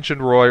as you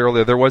mentioned, Roy,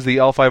 earlier, there was the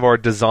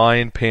L5R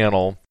design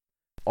panel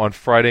on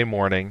Friday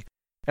morning,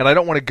 and I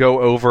don't want to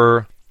go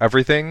over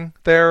everything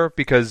there,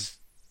 because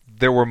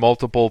there were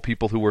multiple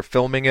people who were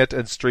filming it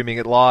and streaming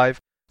it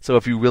live. So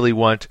if you really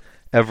want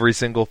every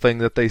single thing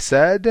that they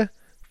said,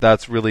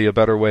 that's really a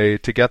better way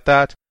to get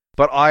that.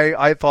 But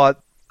I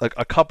thought, like,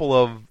 a couple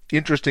of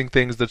interesting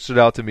things that stood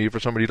out to me for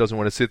somebody who doesn't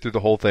want to sit through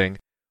the whole thing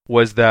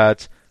was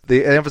that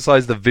they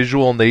emphasized the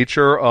visual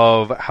nature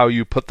of how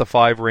you put the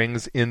 5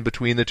 rings in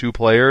between the 2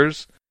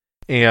 players,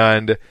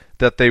 and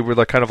that they were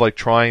kind of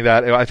trying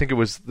that. I think it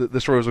was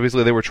the story was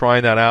basically they were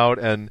trying that out,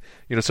 and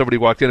somebody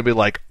walked in and be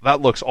like,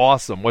 "That looks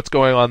awesome. What's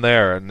going on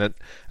there?" And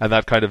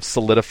that kind of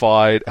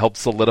helped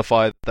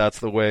solidify that's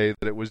the way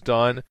that it was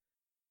done.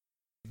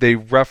 They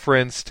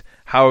referenced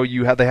how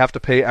they have to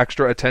pay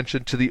extra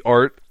attention to the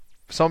art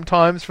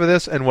sometimes for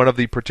this, and one of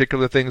the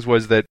particular things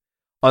was that,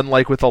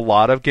 unlike with a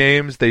lot of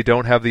games, they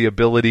don't have the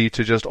ability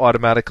to just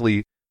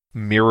automatically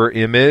mirror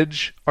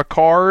image a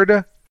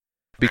card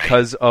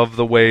because of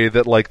the way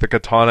that the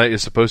katana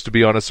is supposed to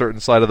be on a certain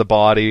side of the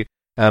body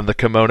and the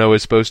kimono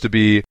is supposed to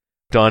be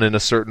done in a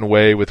certain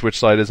way with which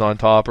side is on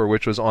top or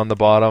which was on the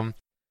bottom.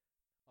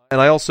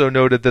 And I also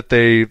noted that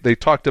they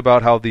talked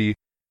about how the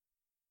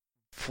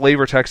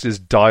flavor text is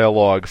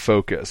dialogue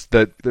focused,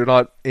 that they're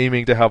not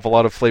aiming to have a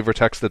lot of flavor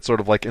text that's sort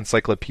of like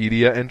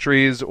encyclopedia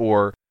entries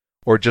or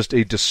just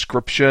a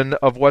description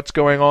of what's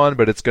going on,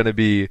 but it's going to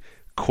be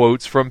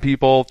quotes from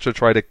people to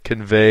try to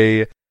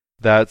convey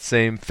that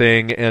same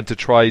thing and to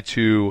try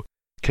to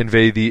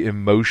convey the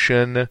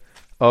emotion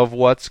of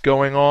what's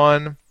going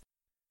on.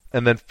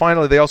 And then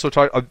finally, they also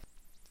talk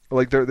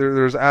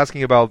there's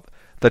asking about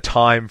the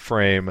time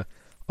frame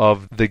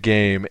of the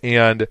game,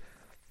 and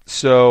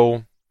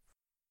so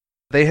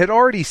they had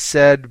already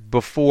said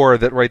before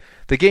that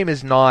the game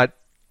is not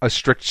a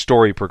strict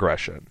story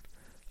progression,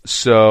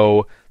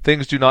 so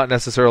things do not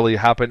necessarily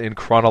happen in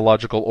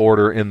chronological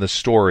order in the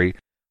story.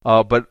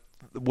 But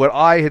what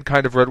I had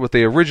kind of read, what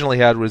they originally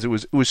had was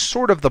it was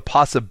sort of the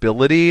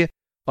possibility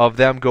of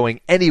them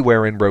going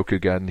anywhere in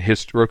Rokugani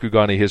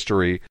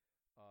history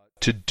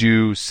to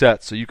do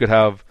sets. So you could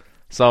have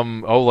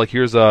some,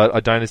 here's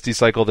a Dynasty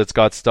cycle that's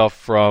got stuff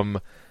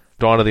from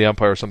Dawn of the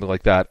Empire or something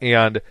like that.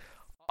 And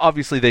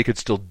obviously they could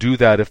still do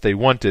that if they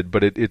wanted,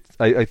 but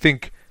I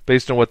think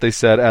based on what they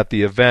said at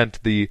the event,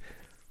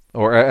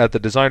 or at the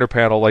designer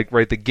panel,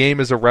 the game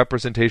is a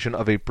representation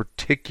of a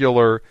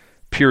particular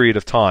period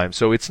of time.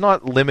 So it's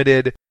not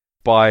limited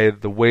by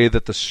the way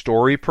that the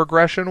story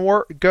progression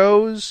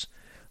goes,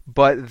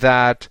 but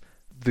that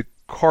the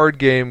card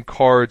game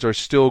cards are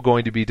still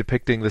going to be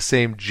depicting the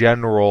same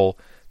general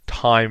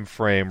time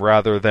frame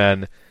rather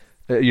than,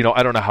 I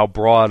don't know how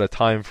broad a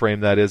time frame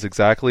that is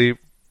exactly,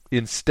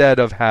 instead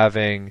of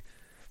having,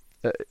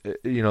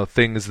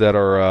 things that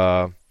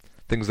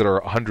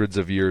are hundreds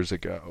of years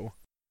ago.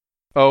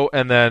 Oh,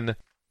 and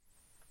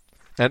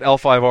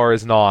L5R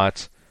is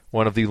not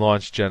one of the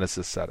launch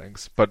Genesis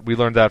settings, but Jay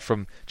learned that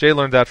from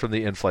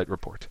the in-flight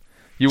report.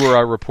 You were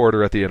our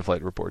reporter at the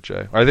in-flight report,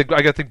 Jay. I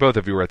think both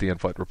of you were at the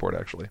in-flight report,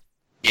 actually.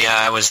 Yeah,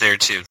 I was there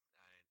too.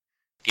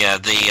 Yeah,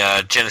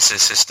 the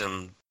Genesis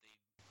system,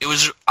 it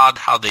was odd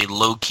how they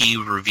low-key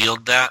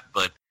revealed that,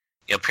 but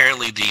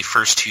apparently the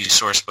first two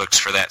source books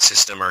for that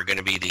system are going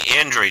to be the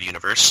Android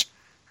universe.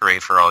 Hooray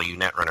for all you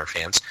Netrunner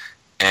fans.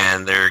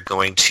 And they're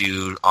going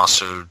to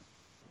also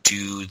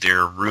do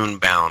their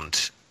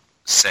Runebound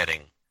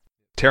setting.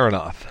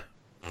 Terranoth.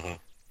 Mm-hmm.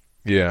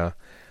 Yeah.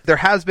 There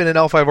has been an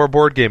L5R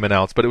board game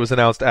announced, but it was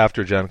announced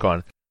after Gen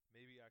Con.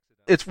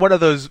 It's one of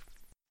those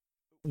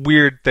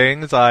weird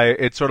things.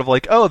 It's sort of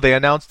like, they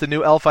announced a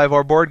new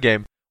L5R board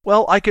game.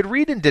 Well, I could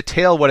read in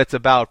detail what it's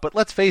about, but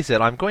let's face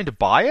it, I'm going to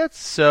buy it,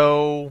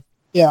 so...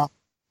 Yeah.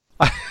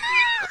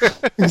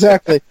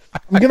 Exactly.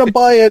 I'm going to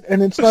buy it,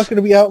 and it's not going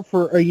to be out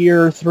for a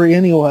year or 3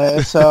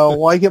 anyway, so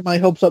why get my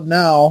hopes up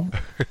now?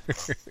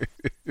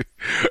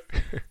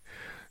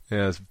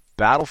 Yes,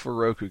 Battle for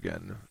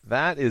Rokugan.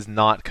 That is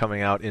not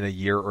coming out in a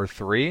year or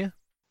 3.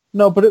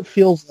 No, but it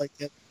feels like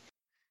it.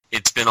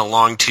 It's been a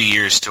long 2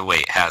 years to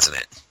wait, hasn't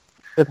it?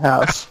 It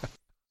has.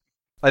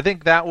 I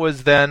think that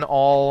was then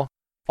all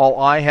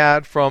I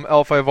had from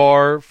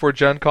L5R for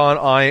Gen Con.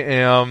 I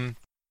am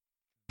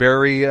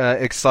very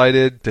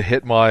excited to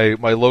hit my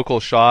local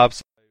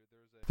shops.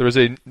 There's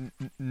a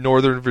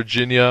Northern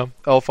Virginia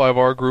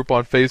L5R group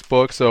on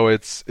Facebook, so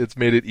it's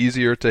made it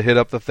easier to hit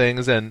up the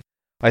things. And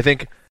I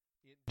think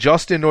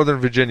just in Northern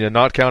Virginia,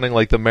 not counting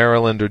the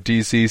Maryland or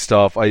DC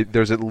stuff,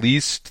 there's at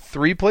least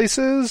 3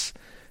 places,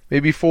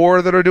 maybe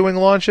 4 that are doing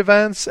launch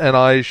events, and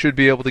I should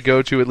be able to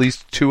go to at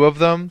least 2 of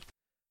them.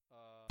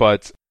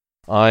 But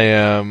I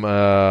am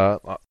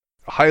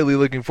highly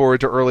looking forward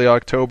to early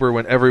October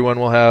when everyone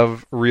will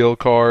have real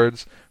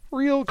cards.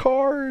 Real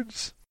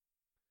cards!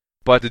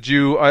 But did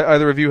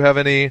either of you have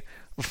any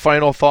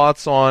final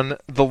thoughts on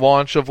the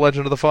launch of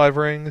Legend of the Five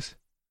Rings?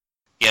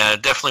 Yeah,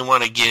 definitely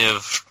want to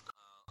give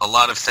a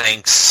lot of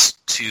thanks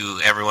to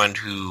everyone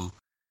who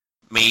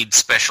made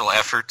special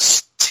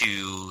efforts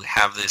to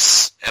have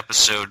this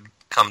episode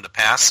come to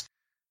pass.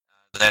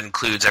 That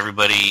includes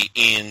everybody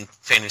in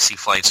Fantasy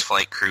Flight's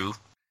flight crew.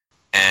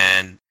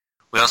 And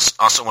we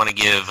also want to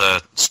give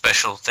a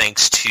special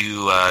thanks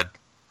to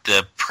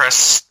the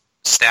press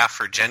staff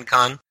for Gen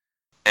Con,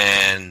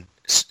 and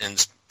in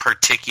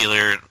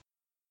particular,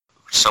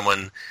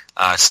 someone,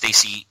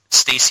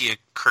 Stacia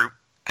Krupp,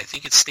 I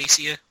think it's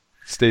Stacia?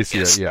 Stacia,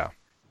 yes. Yeah.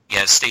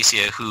 Yeah,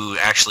 Stacia, who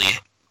actually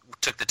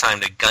took the time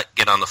to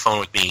get on the phone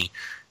with me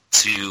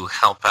to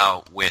help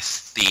out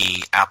with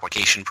the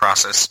application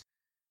process.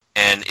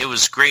 And it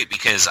was great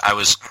because I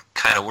was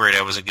kind of worried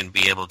I wasn't going to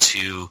be able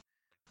to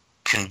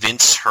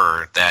convince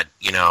her that,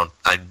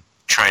 I'm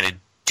trying to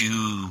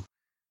do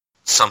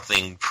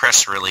something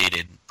press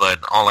related, but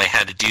all I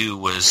had to do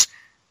was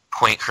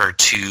point her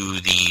to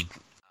the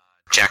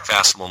Jack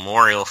Vassell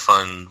Memorial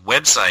Fund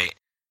website,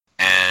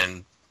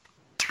 and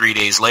 3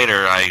 days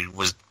later I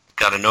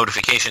got a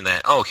notification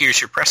that, oh,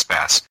 here's your press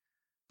pass.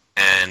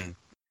 And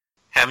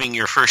having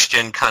your first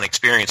Gen Con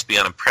experience be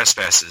on a press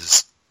pass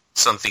is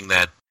something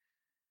that,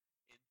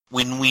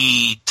 when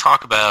we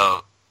talk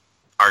about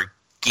our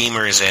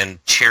gamers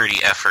and charity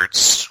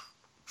efforts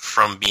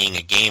from being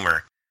a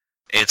gamer,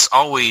 it's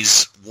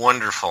always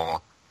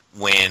wonderful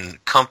when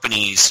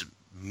companies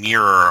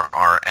mirror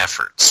our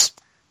efforts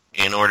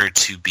in order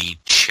to be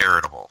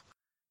charitable.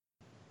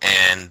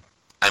 And,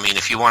 I mean,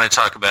 if you want to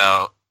talk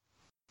about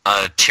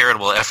a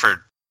charitable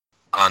effort,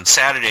 on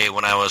Saturday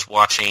when I was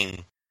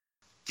watching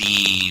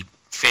the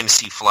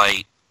Fantasy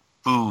Flight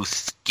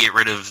booth get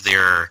rid of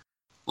their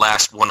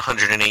last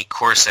 108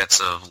 core sets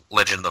of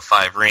Legend of the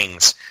Five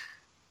Rings,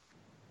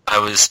 I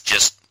was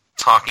just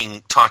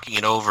talking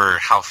it over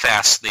how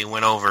fast they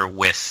went over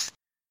with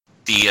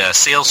the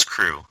sales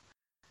crew.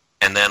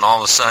 And then all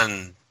of a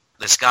sudden,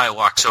 this guy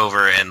walks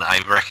over, and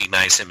I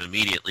recognize him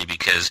immediately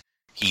because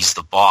he's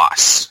the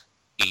boss.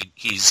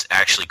 He's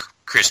actually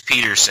Chris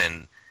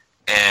Peterson,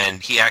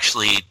 and he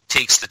actually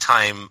takes the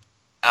time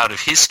out of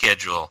his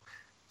schedule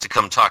to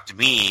come talk to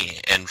me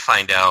and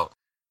find out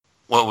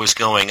what was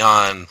going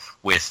on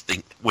with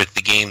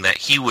the game that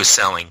he was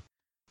selling,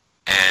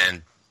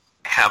 and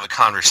have a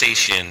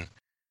conversation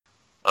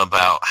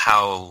about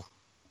how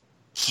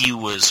he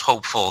was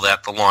hopeful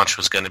that the launch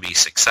was going to be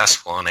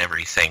successful and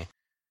everything.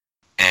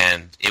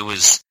 And it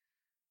was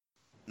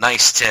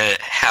nice to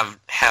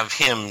have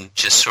him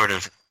just sort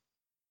of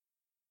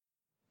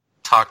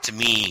talk to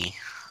me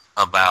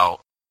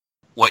about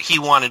what he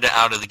wanted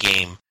out of the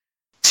game,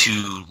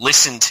 to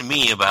listen to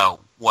me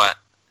about what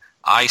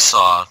I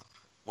saw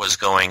was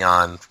going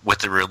on with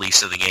the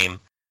release of the game.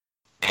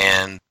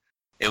 And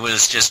it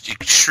was just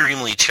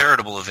extremely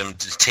charitable of him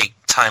to take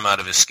time out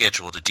of his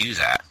schedule to do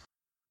that.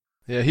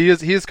 Yeah, he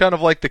is kind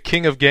of like the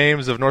king of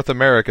games of North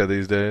America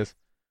these days.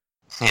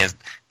 Yeah,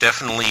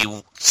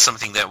 definitely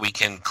something that we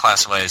can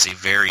classify as a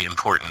very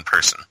important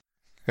person.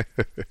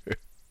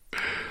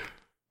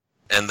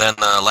 And then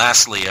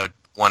lastly, I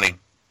want to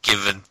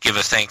give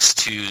a thanks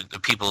to the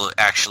people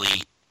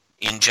actually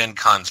in Gen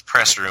Con's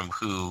press room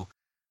who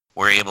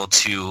were able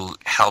to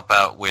help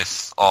out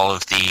with all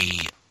of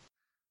the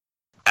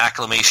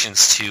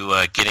acclamations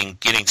to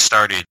getting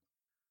started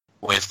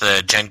with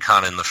Gen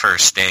Con in the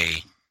first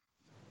day,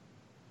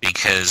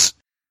 because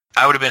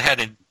I would have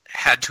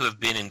had to have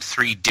been in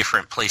 3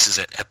 different places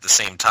at the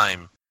same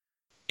time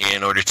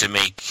in order to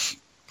make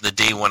the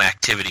day one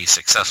activity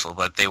successful,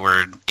 but they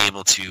were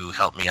able to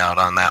help me out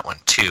on that one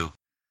too.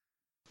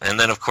 And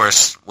then, of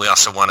course, I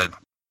also want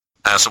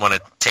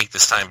to take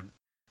this time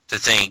to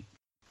thank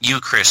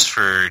you, Chris,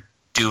 for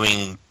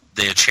doing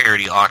the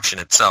charity auction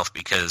itself,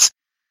 because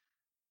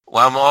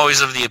while I'm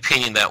always of the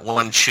opinion that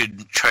one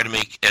should try to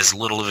make as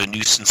little of a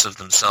nuisance of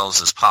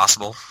themselves as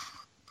possible,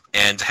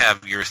 and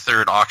have your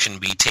third auction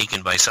be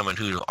taken by someone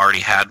who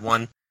already had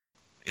one,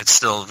 it's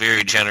still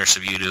very generous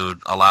of you to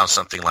allow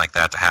something like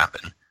that to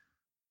happen.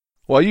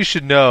 Well, you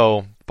should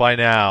know by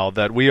now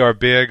that we are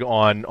big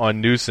on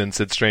nuisance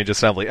at Strange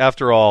Assembly.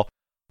 After all,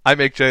 I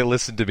make Jay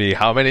listen to me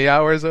how many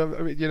hours?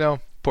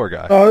 Poor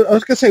guy. I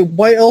was going to say,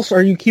 why else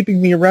are you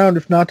keeping me around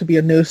if not to be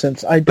a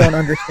nuisance? I don't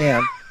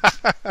understand.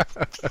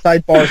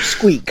 Sidebar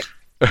squeak.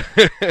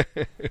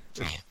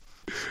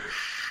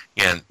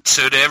 Yeah,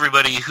 so to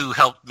everybody who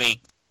helped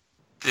make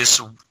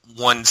this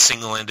one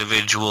single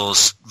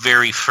individual's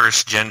very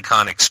first Gen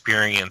Con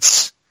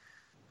experience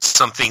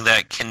something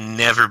that can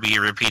never be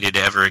repeated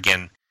ever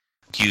again,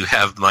 you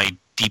have my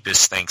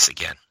deepest thanks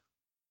again.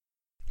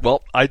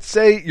 Well, I'd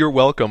say you're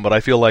welcome, but I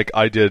feel like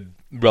I did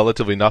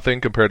relatively nothing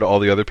compared to all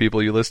the other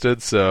people you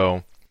listed,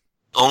 so...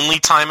 Only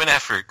time and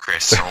effort,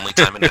 Chris. Only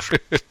time and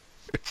effort.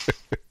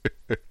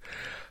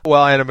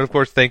 Well, and of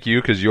course, thank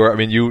you, because you were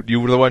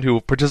the one who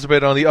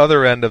participated on the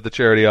other end of the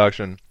charity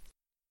auction.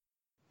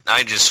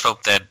 I just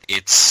hope that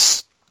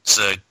it's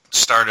a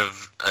start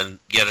of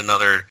yet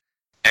another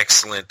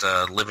excellent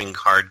living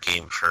card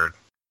game for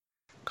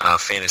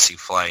Fantasy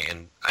Flight,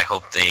 and I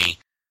hope they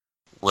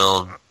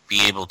will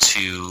be able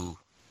to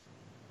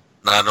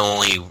not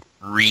only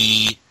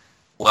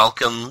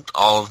welcome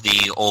all of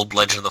the old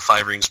Legend of the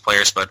Five Rings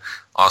players, but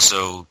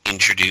also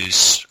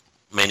introduce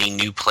many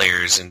new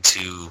players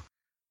into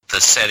the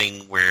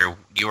setting where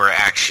your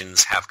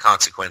actions have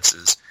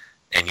consequences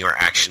and your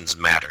actions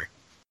matter.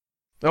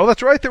 Oh,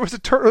 that's right. There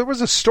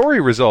was a story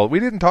result. We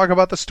didn't talk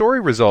about the story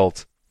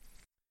result.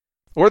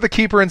 Or the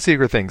Keeper and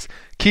Secret things.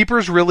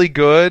 Keeper's really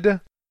good.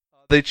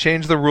 They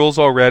changed the rules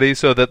already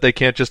so that they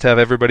can't just have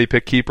everybody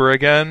pick Keeper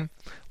again,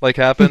 like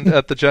happened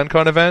at the Gen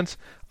Con event.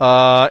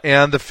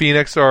 And the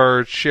Phoenix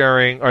and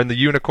the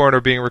Unicorn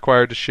are being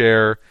required to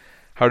share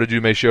how to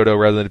do Meishodo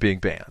rather than it being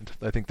banned.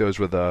 I think those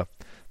were the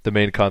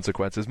main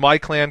consequences. My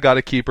clan got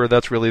a Keeper.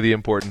 That's really the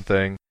important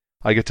thing.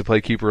 I get to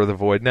play Keeper of the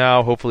Void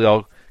now. Hopefully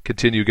I'll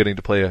continue getting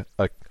to play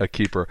a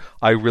keeper.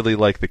 I really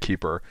like the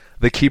keeper.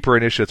 The keeper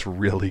initiate's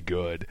really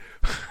good.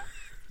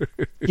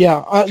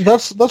 Yeah,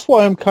 that's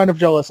why I'm kind of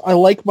jealous. I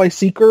like my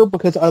Seeker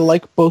because I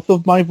like both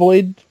of my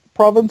Void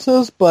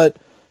provinces, but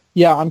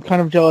yeah, I'm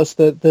kind of jealous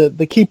that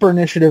the Keeper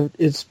initiative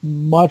is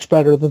much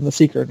better than the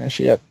Seeker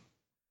initiative.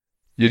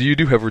 You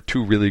do have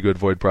 2 really good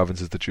Void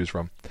provinces to choose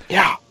from.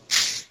 Yeah.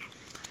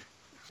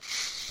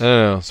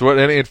 So what?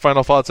 Any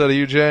final thoughts out of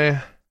you, Jay?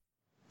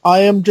 I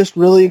am just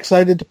really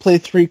excited to play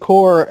 3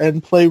 core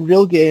and play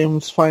real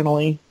games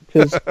finally,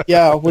 because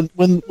yeah, when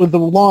the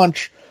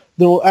launch,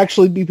 there will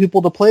actually be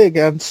people to play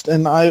against,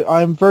 and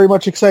I'm very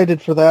much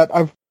excited for that.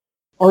 I've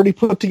already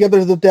put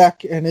together the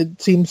deck, and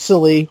it seems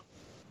silly.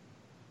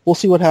 We'll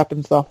see what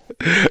happens, though.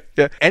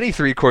 Yeah, any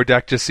 3-core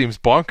deck just seems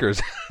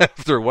bonkers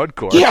after 1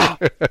 core. Yeah.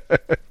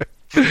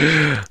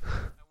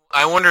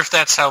 I wonder if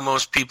that's how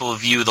most people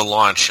view the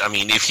launch. I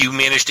mean, if you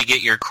managed to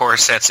get your core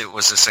sets, it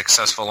was a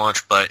successful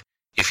launch, but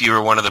if you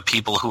were one of the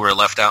people who were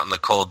left out in the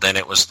cold, then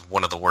it was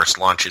one of the worst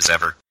launches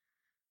ever.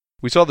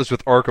 We saw this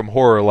with Arkham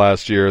Horror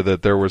last year,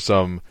 that there were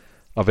some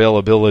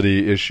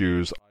availability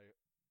issues.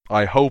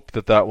 I hope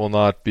that will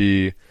not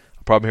be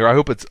a problem here. I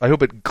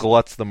hope it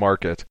gluts the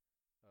market.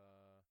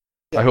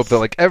 Yes. I hope that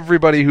like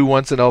everybody who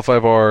wants an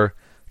L5R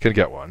can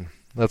get one.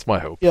 That's my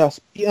hope. Yes,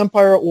 be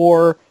Empire at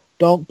War,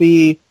 don't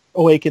be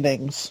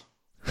Awakenings.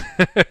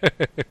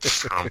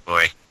 Oh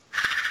boy.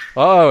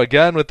 Oh,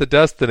 again with the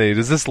Destiny.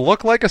 Does this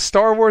look like a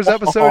Star Wars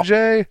episode,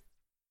 Jay?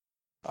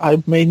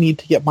 I may need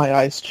to get my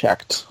eyes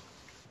checked.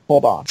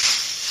 Hold on.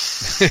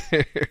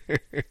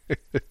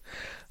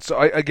 So,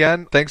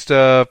 again, thanks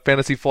to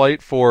Fantasy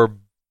Flight for,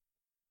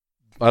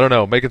 I don't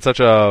know, making such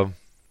a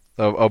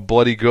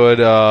bloody good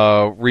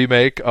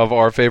remake of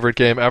our favorite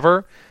game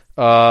ever.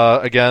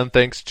 Again,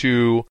 thanks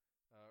to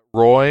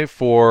Roy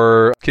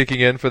for kicking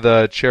in for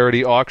the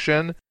charity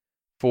auction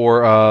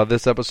for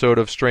this episode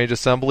of Strange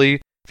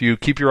Assembly. If you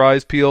keep your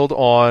eyes peeled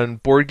on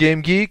Board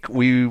Game Geek,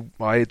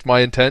 it's my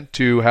intent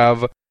to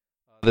have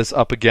this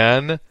up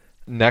again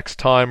next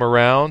time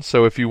around.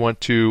 So if you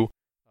want to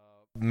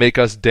make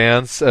us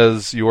dance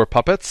as your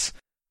puppets,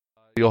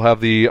 you'll have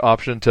the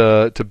option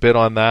to bid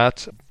on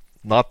that.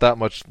 Not that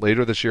much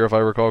later this year, if I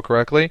recall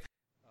correctly.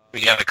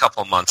 We got a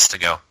couple months to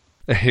go.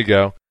 There you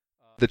go.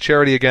 The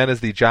charity, again,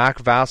 is the Jack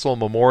Vassell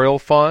Memorial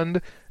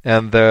Fund,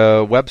 and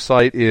the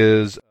website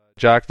is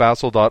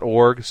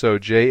jackvassell.org, so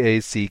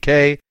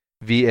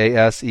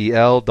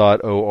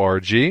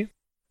JackVassel.org.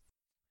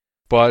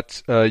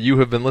 But you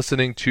have been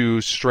listening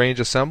to Strange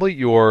Assembly,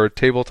 your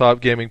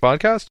tabletop gaming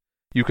podcast.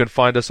 You can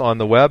find us on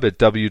the web at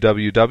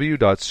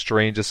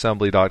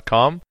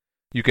www.strangeassembly.com.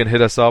 You can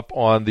hit us up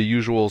on the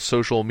usual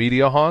social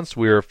media haunts.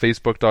 We're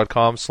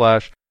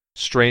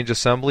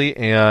facebook.com/strangeassembly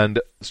and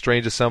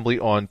Strange Assembly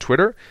on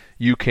Twitter.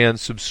 You can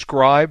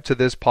subscribe to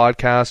this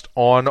podcast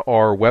on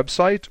our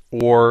website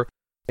or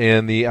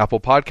in the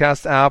Apple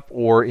Podcast app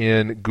or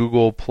in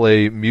Google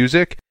Play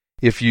Music.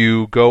 If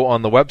you go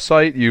on the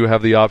website, you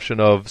have the option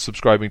of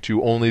subscribing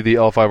to only the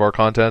L5R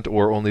content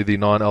or only the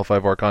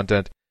non-L5R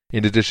content,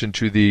 in addition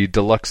to the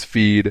deluxe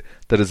feed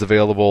that is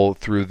available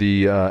through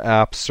the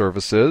app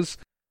services.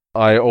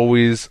 I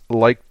always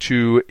like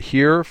to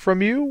hear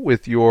from you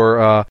with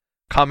your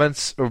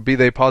comments, or be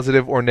they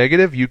positive or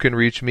negative. You can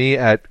reach me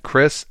at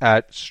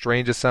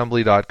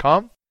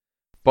chris@strangeassembly.com.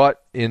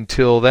 But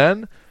until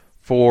then,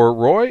 for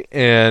Roy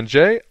and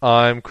Jay,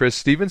 I'm Chris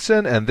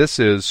Stevenson, and this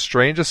is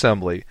Strange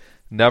Assembly.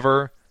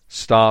 Never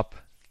stop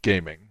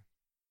gaming.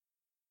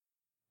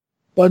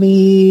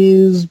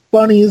 Bunnies,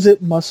 bunnies,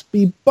 it must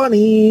be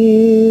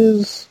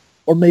bunnies.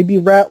 Or maybe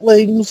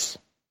ratlings.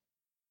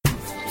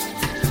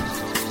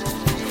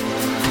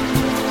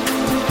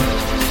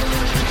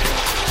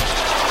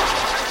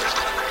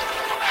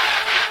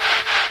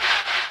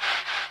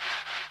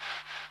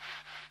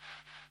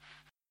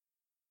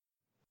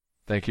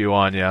 Thank you,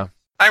 Anya.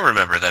 I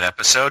remember that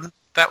episode.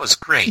 That was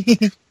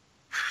great.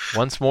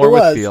 Once more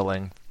with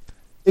feeling.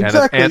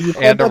 Exactly.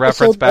 And a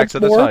reference back to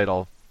the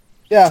title.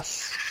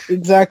 Yes,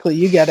 exactly.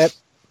 You get it.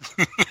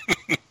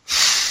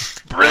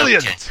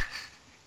 Brilliant. Okay.